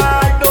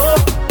vibe, no.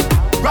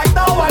 Right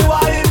now I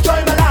want to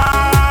enjoy my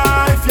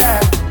life,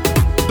 yeah.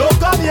 Don't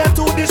come here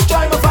to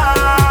destroy my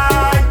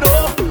vibe,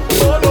 no.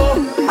 Oh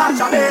no,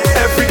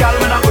 every girl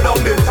when I go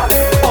down there,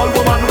 all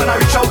woman when I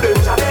reach out there.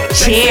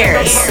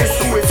 Cheers.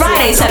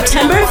 Friday,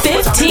 September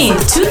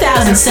 15th,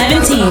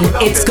 2017.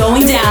 It's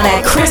going down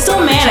at Crystal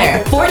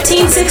Manor,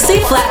 1460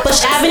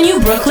 Flatbush Avenue,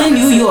 Brooklyn,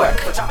 New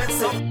York.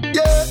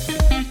 Yeah.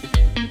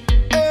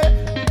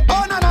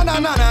 Oh na na na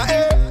na na.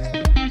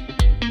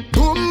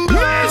 Boom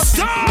blast.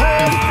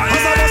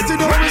 As I dusty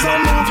door is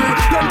on movie.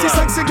 Plenty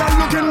sexy girl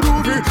looking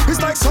groovy.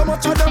 It's like so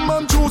much of them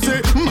on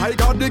juicy. My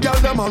God, the girl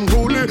them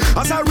unruly.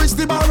 As I reach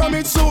the bar I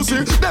meet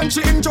Susie. Then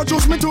she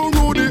introduced me to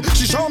Rudy.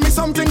 She showed me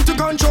something to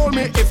control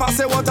me. If I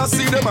say what I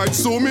see, they might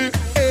sue me.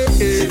 Hey,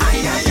 hey.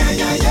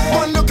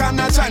 One look and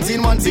I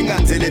chanting one thing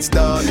until it's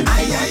done.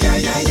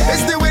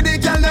 It's the way the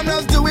girl them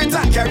just do it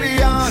and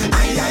carry on.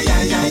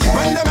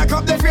 When they make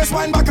up their face,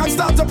 wind back and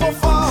start to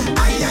perform.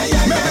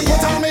 Make me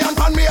put on me and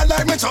pan me head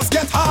like me just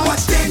get hard.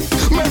 Watch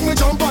this. Make me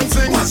jump and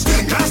sing. Watch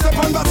this. Can't step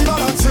on body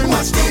balancing.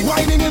 Watch this.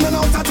 Winding in and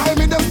out of time,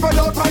 me them spread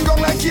out and go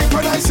like keep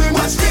producing.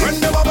 Watch this. When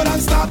they bubble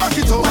and start back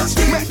it up. Watch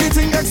this. Make the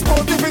thing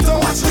explode if it out.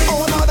 Watch this.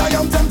 Oh Lord, I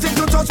am tempted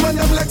to touch when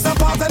them legs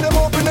apart and them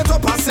open it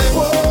up. I say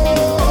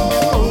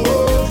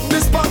whoa,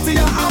 this party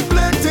I have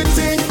plenty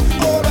thing.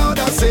 Oh Lord,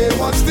 I say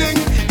what's thing.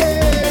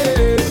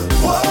 Hey.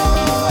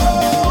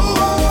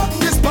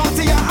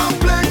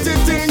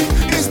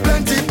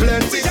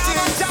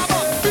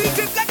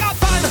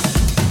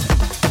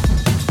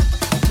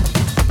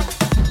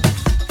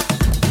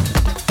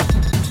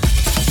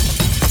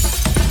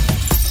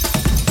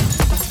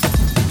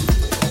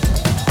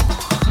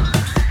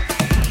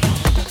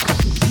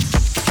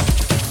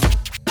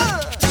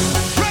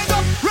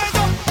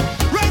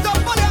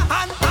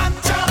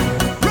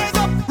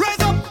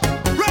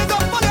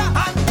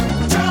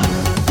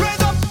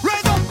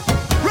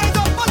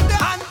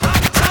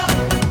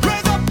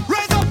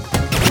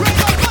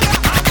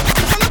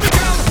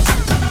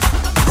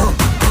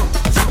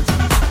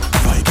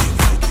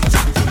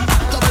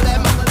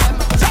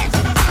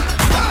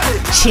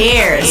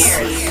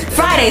 Cheers!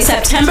 Friday,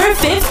 September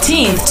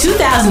 15th,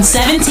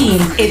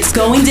 2017. It's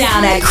going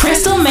down at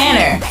Crystal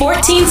Manor,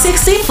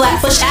 1460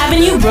 Flatbush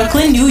Avenue,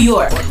 Brooklyn, New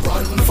York.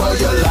 Run for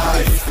your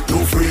life,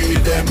 no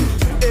freedom.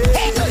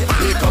 They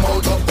come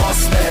out of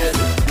boss man.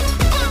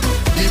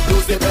 They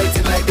lose their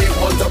belting like they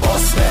want a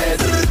boss man.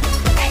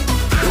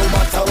 No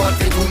matter what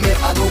they do, me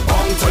I don't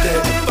bound to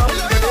them.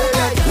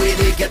 Way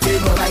they get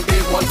in, like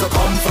they want to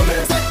come for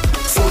me.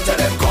 So tell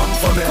them come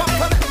for me.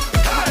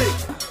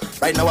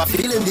 Right now I'm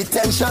feeling the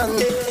tension,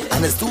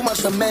 and it's too much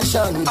to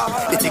mention.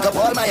 They take up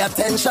all my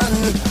attention.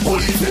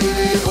 Holy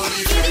faith,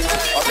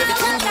 of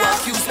everything you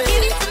accuse me,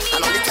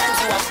 and all the times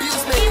you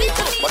abuse me,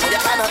 but you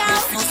cannot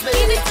refuse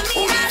me.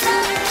 Holy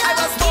faith, I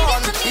was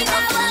born in a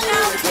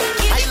field.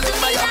 I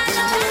live my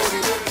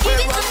opinion.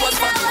 Where one was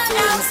for the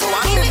thing, so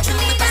I'm in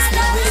tune with the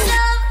spirit.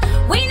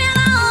 We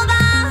never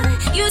over.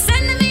 You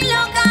send me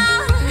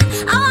loca.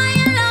 I want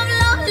your love,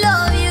 love,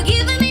 love. You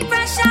giving me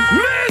pressure.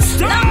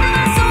 Love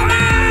never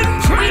sober.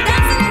 We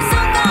dancing in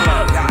SOCA.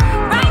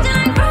 Riding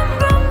like brum,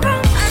 brum,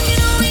 brum. And you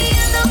know we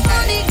end up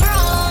on the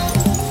ground.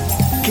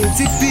 Can't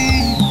it be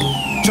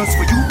just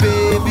for you,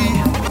 baby?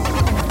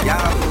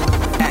 Yeah,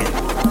 hey,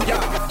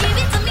 yeah. Give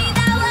it to me,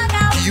 that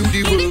workout. Give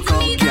you the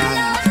workout,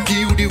 girl. Give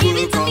you the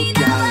workout,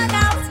 girl.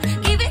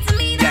 Give it to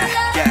me, that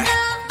love,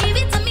 love. Give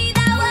it to me,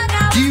 that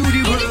workout. Give you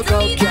the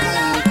workout,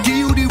 girl. Give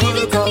you the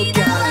workout,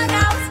 girl.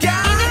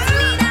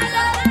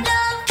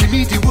 Give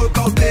me the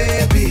workout,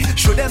 baby.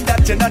 Show them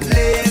that you're not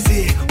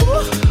lazy.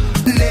 Oh,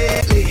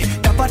 lately,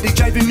 that body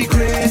driving me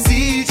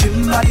crazy.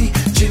 Gym body.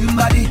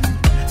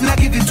 Now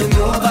give it to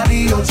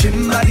nobody. Oh,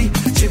 gym body.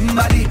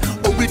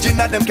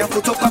 Original, them can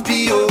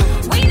photocopy, oh.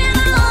 We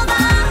never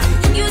over.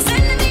 You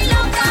send me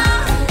loca.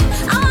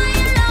 I want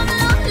your love,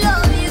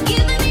 love, love. You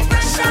giving me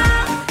pressure.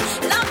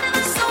 Love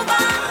never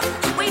sober.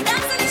 We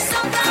dancing in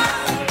SOCA.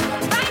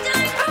 Riding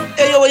like brum.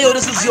 Hey yo,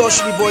 this is your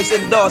Shitty Boys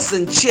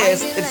endorsing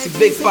Cheers. It's the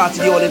big party,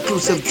 the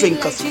all-inclusive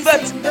drinkers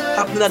fit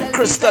happening at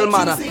Crystal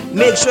Manor.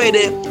 Make sure you're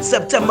there,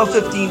 September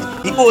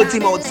 15th. The whole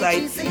team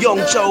outside,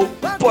 Young Chow,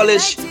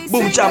 Polish,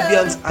 Boom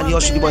Champions, and your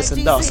Shitty Boys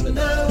endorsing.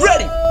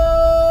 Ready?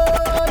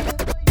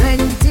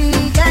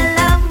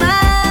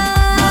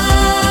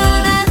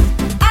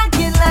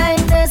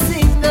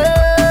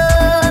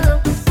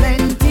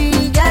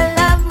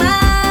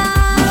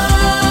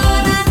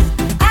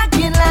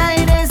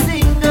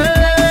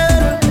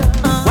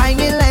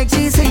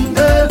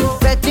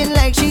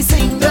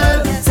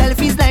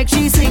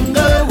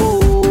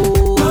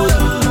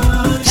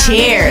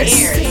 Cheers!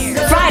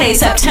 Friday,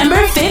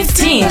 September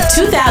 15th,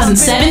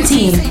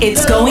 2017.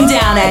 It's going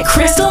down at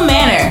Crystal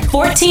Manor,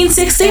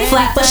 1460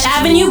 Flatbush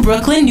Avenue,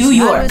 Brooklyn, New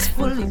York. I was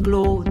fully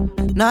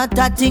glowed, not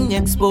that thing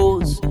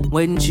exposed.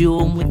 When she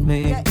home with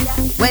me,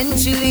 when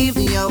she leave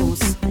the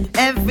house,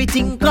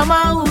 everything come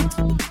out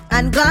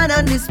and gone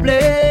on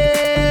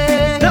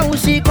display. Now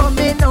she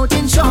coming out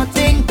in short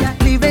thing,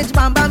 cleavage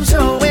bam bam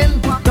showing,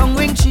 tongue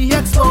ring she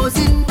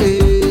exposing.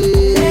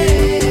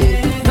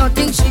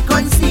 Nothing she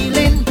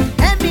concealing.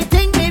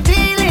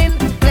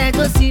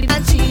 See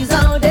that she's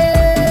out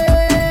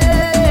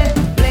there.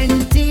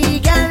 Plenty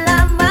gal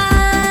a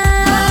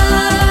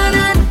man,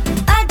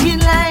 acting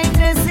like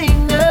the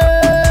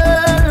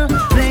singer.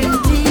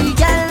 Plenty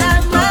gal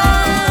a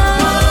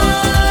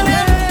man,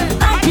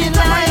 acting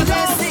like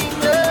the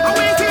singer. I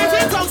wait till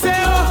you talk, say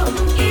oh.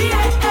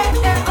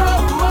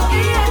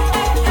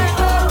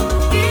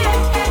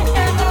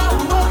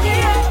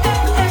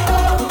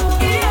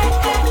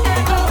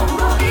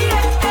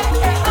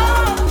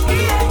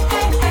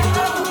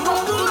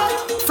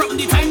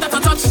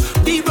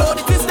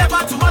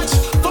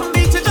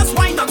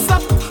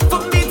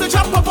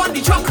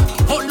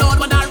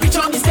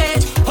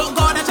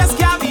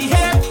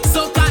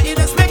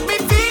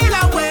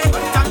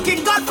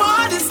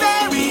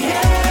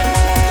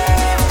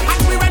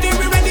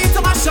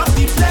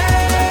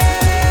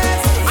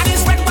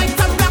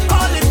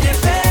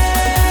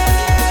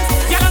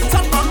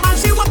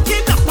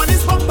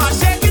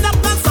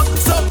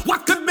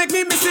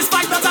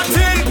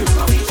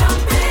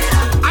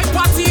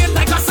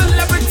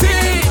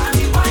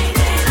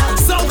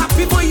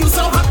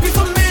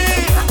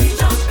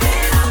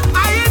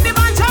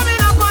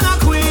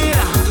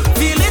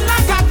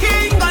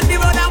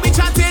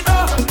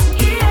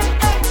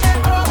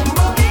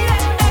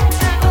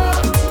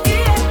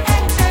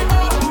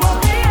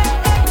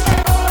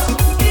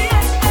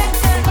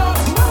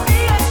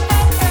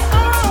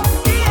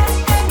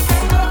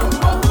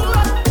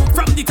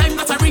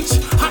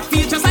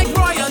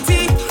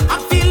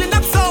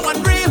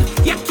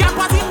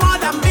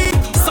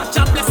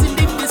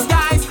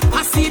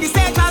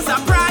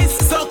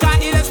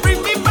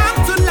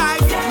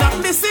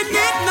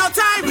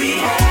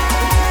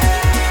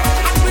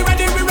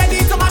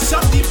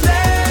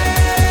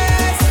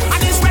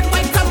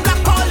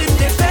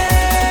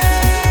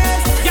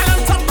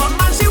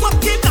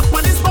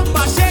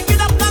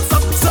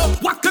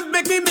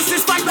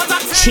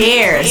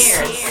 Cheers!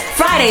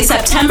 Friday,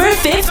 September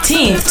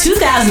 15th,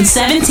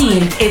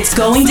 2017. It's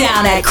going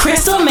down at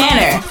Crystal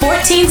Manor,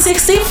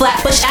 1460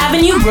 Flatbush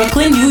Avenue,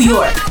 Brooklyn, New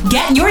York.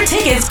 Get your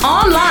tickets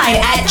online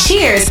at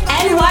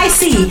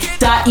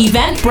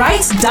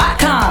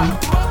cheersnyc.eventbrite.com.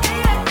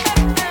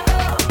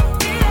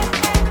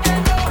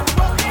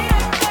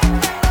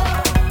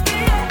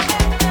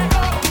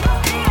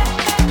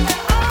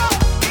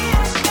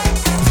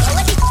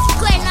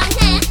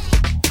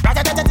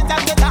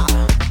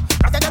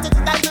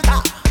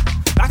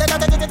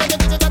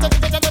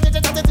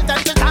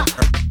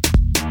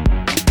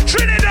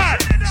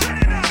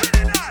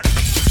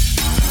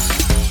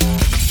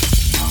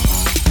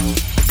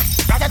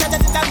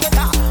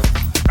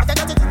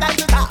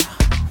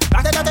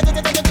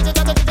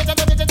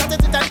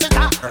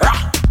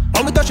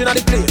 At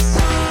the place,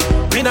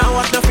 me now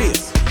wash no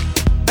face.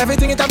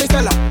 Everything it a be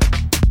seller.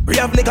 We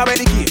have liquor by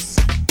the case.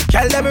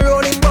 Girl them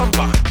rolling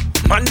bumper,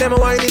 man them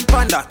whining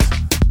panda.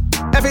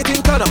 Everything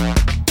turn up,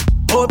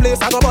 whole place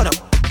I go burn up.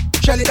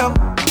 Shell it down,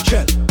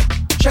 shell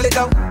it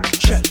down,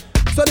 shell.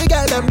 So the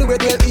girl them do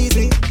it real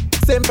easy,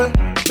 simple,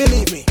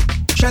 believe me.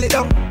 Shell it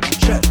down,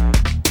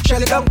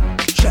 shell it down,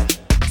 shell.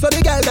 So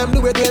the girl them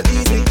do it real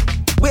easy.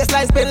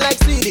 Waistline spin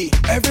like CD,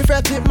 every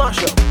fret tip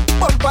mash up.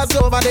 Bumpers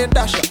over then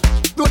dash up.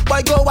 Good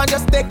boy go and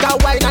just take a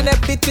wine and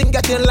everything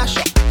getting lash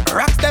up.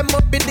 Rocks them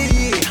up in the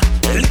air,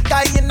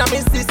 liquor in my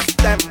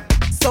system.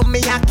 So me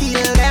a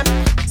kill them,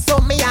 so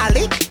me a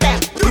lick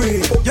them.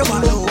 You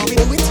wanna know how we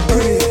do it?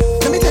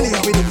 Let me tell you how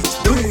we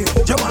do it.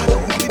 You wanna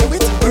know how we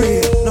do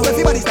it? Now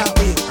everybody start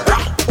with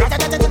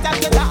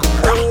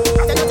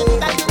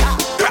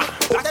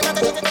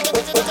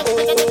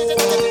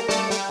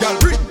Girl,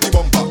 bring the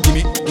bumper,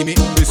 gimme,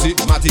 this is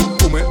Matty,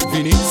 come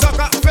Vini.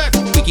 Sucker, effect,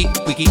 wiki,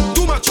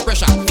 too much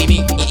pressure,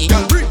 gimme.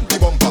 Girl, bring the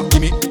bumper,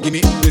 gimme,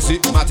 this is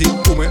Matty,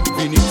 come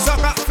Vini.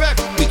 Sucker,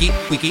 effect, wiki,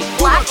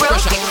 too much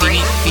pressure,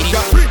 gimme.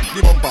 Girl, bring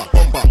the bumper,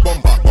 bumper.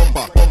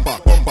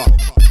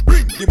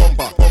 Bring the bumper, bumper. Bring the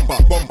bumper, Bring the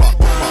bumper,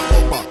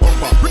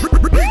 Bring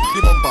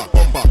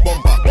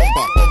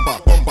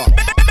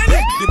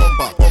the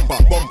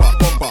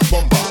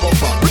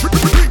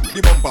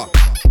bumper.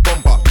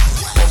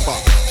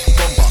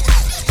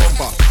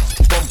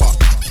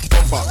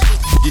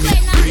 Gimme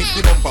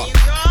the bumper,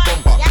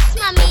 Yes,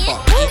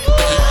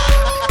 mommy.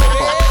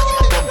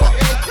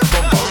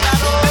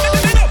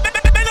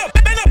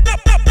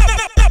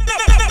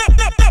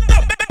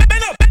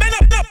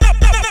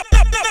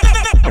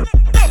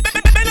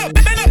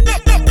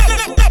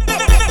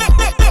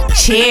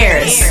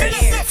 Cheers.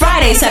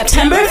 Friday,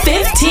 September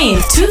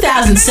 15th,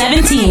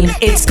 2017.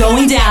 It's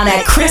going down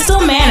at Crystal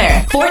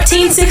Manor,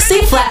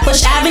 1460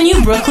 Flatbush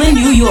Avenue, Brooklyn,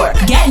 New York.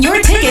 Get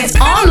your tickets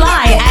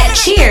online at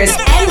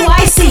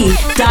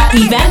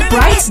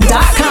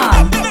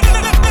cheersnyc.eventbrite.com.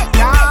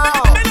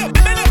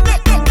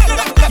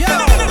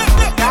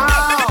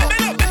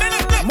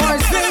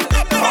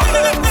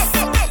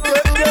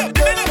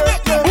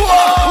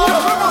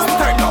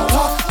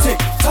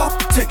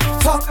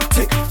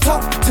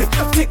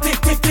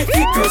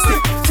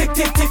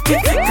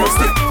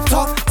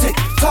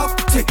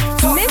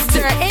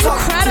 Mr.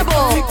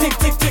 Incredible.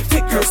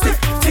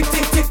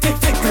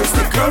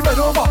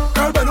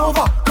 Girl bend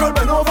over.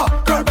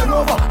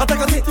 I take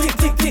a tick, girl stick. Girl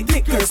bend over. I take a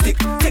tick, girl stick.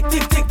 Girl stick.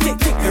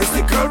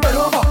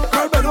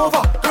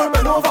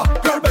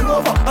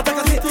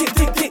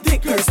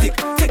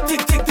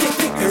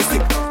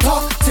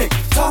 Talk, tick,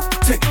 girl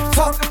stick.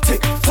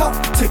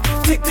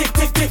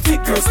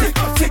 Girl stick.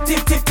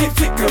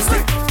 Girl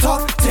stick.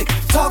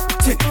 Talk,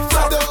 tick,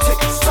 girl stick.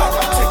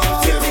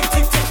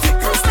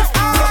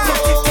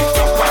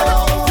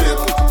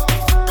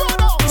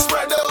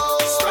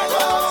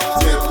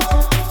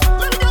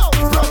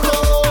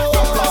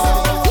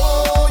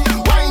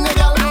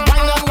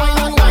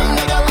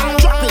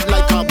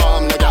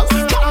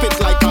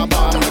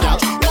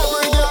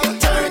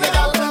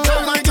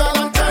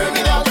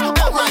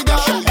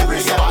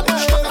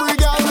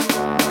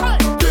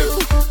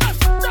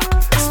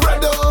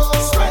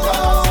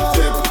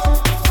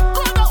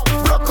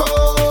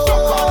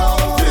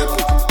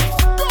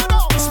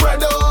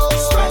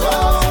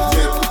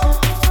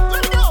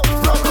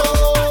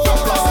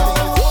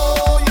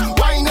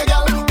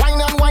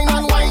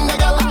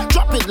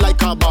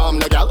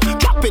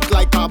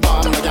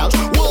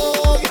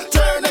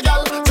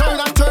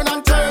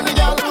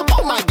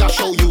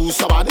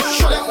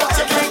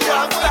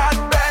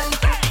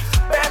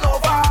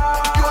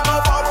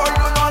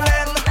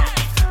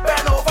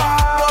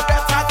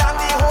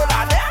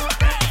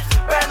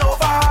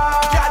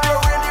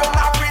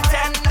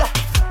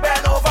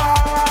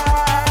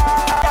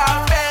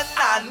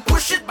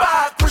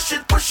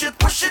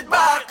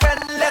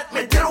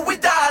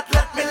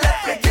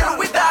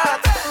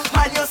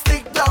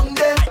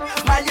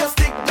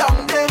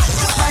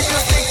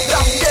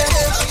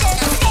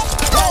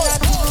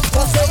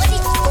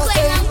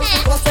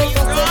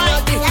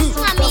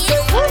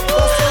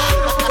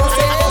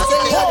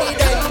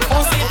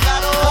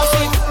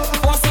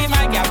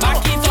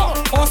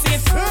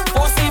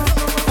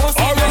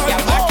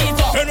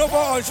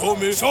 and show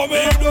me. Show me.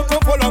 If you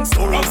come for long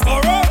story.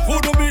 Who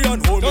do me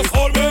and hold me? Just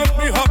hold me. Make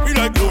me happy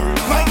like glory.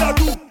 Kinda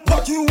do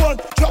what you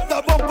want. Drop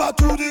the bumper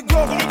to the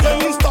ground.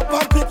 Then you stop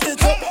and pick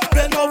it up.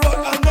 Bend over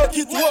and make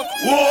it work.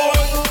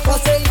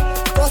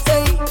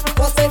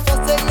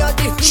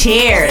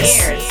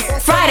 Cheers.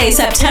 Friday,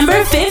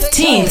 September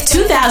 15th,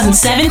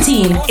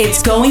 2017.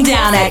 It's going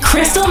down at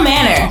Crystal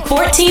Manor,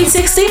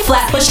 1460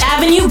 Flatbush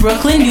Avenue,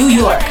 Brooklyn, New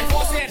York.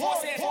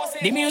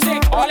 The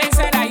music all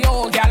inside of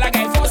you, girl, I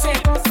can force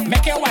it.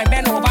 Make your wife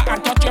bend over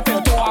and touch your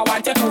pillow. I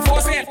want you to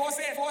force it.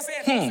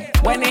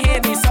 When they hear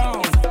this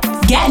song.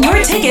 Get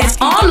your tickets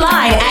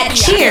online at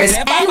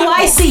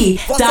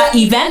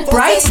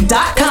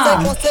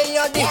cheersnyc.eventbrite.com.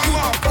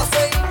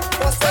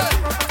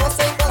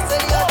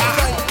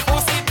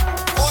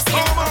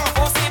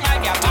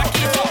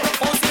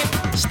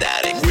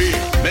 Static. We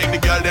make the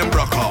girl them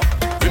broke out.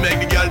 We make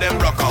the girl them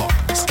broke out.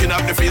 Skin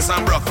up the face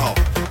and broke out.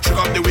 Trick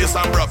up the waist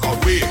and broke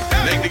out. We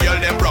make the girl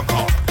them broke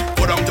out.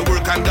 Put them to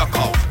work and duck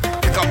out.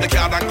 Pick up the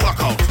card and clock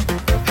out.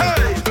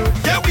 Hey,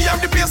 yeah, we have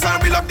the bass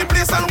and we love the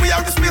place and we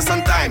have the space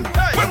and time.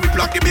 When we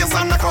block the bass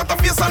and knock out the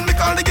face and we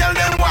call the girl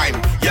them wine.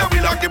 Yeah, we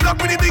lock the block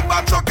with the big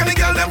bad truck and the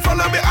girl them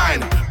follow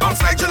behind.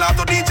 Bounce like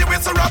gelato, DJ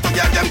with Serato,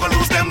 girl them go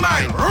lose them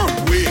mind.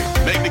 We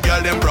make the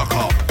girl them broke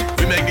out.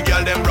 We make the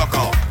girl them broke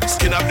out.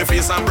 Skin up the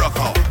face and broke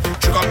out.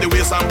 Trick up the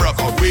waist and broke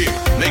out. We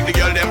make the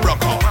girl them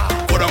broke out.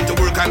 Put them to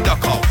work and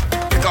duck out.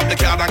 Pick up the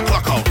card and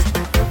clock out.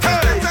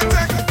 Hey,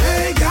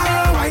 hey,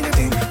 girl, wine the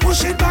thing.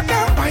 Push it back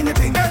up, wine the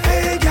thing.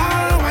 Hey,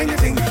 girl, wine the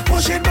thing.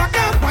 Push it back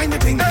up, wine the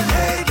thing.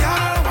 Hey,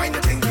 girl, wine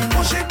the thing.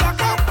 Push it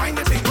back up, wine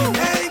the thing.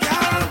 Hey,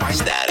 girl, wine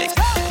the thing.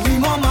 We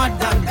more mad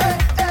than them.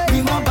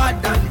 We more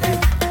bad than them.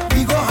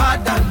 We go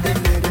hard than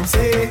them. Let them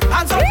say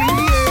hands up in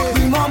the air.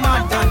 We more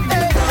mad than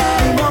them.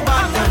 We more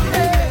bad than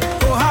them.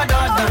 Go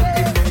harder than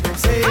them. Let them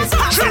say hands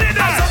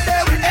up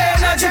there with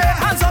energy.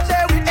 Hands up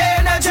there with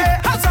energy.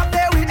 Hands up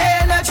there with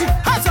energy.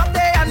 Hands up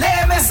there and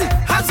let me see.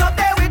 Hands up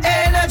there with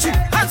energy.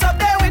 Hands up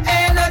there with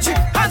energy.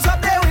 Hands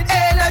up there with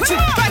energy.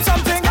 Find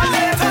something and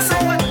let me see.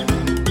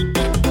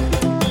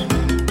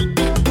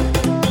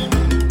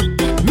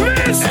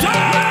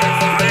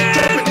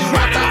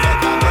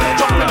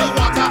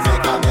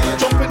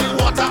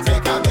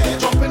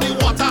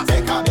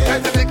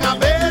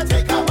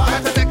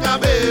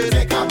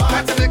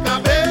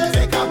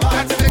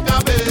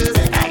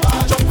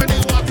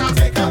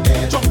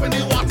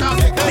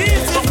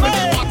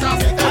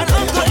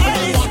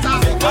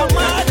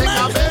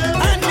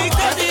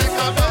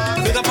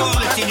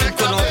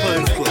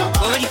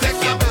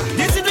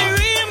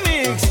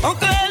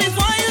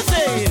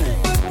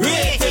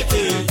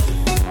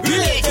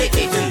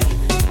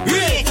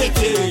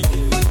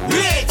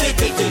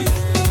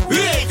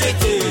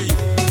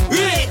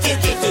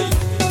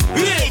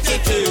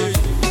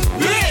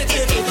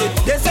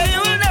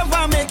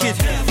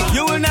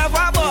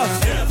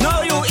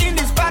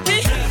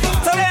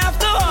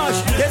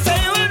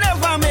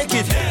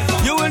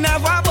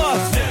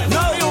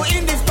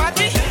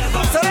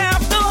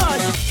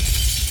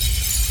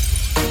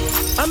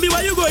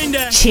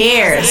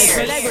 Cheers.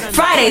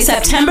 Friday,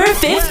 September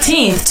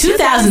 15th,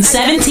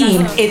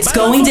 2017. It's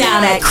going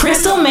down at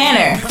Crystal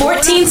Manor,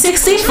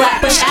 1460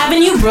 Flatbush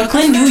Avenue,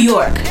 Brooklyn, New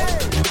York.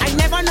 I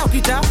never knock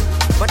it up,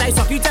 but I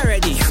suck it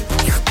already.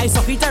 I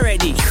suck it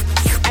already.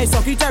 I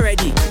suck it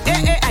already.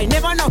 I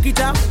never knock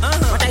it up,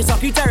 but I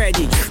suck it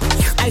already.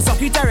 I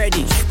suck it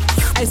already.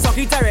 I suck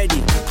it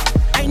already.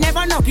 I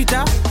never knock it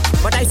up,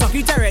 but I suck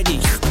it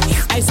already.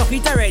 I suck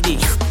it already.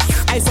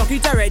 I suck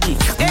it already.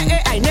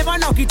 I never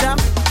knock it up,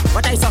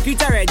 but I suck it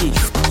already.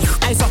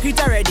 I suck it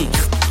already.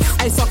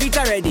 I suck it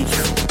already.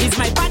 It's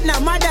my partner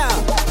mother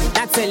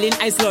that's selling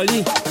I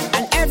slowly.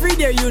 And every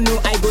day you know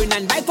I go in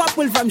and buy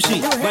couple from she.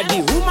 But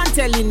the woman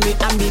telling me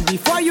and me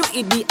before you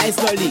eat the ice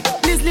slowly.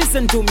 Please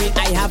listen to me,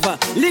 I have a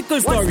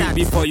little story.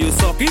 Before you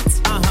suck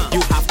it,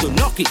 you have to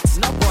knock it.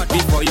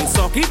 Before you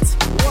suck it,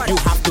 you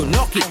have to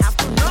knock it.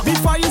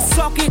 Before you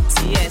suck it,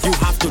 you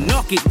have to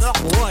knock it.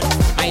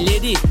 My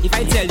lady, if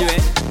I tell you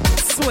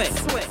sweat.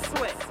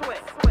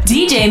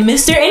 DJ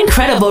Mr.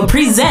 Incredible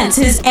presents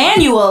his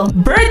annual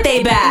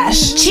birthday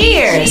bash.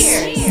 Cheers!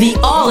 The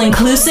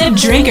all-inclusive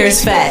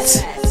Drinkers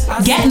Fest.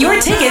 Get your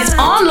tickets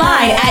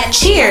online at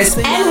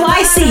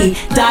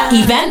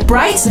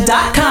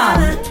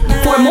cheersnyc.eventbrite.com.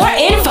 For more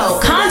info,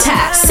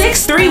 contact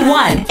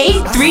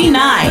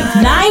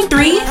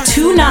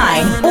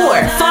 631-839-9329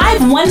 or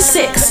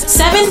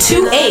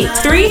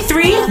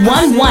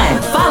 516-728-3311.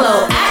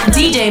 Follow at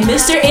DJ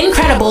Mr.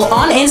 Incredible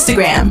on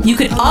Instagram. You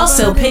could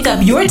also pick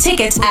up your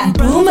tickets at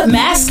Boom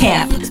Mass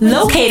Camp,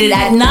 located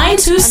at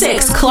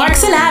 926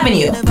 Clarkson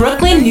Avenue,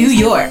 Brooklyn, New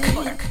York.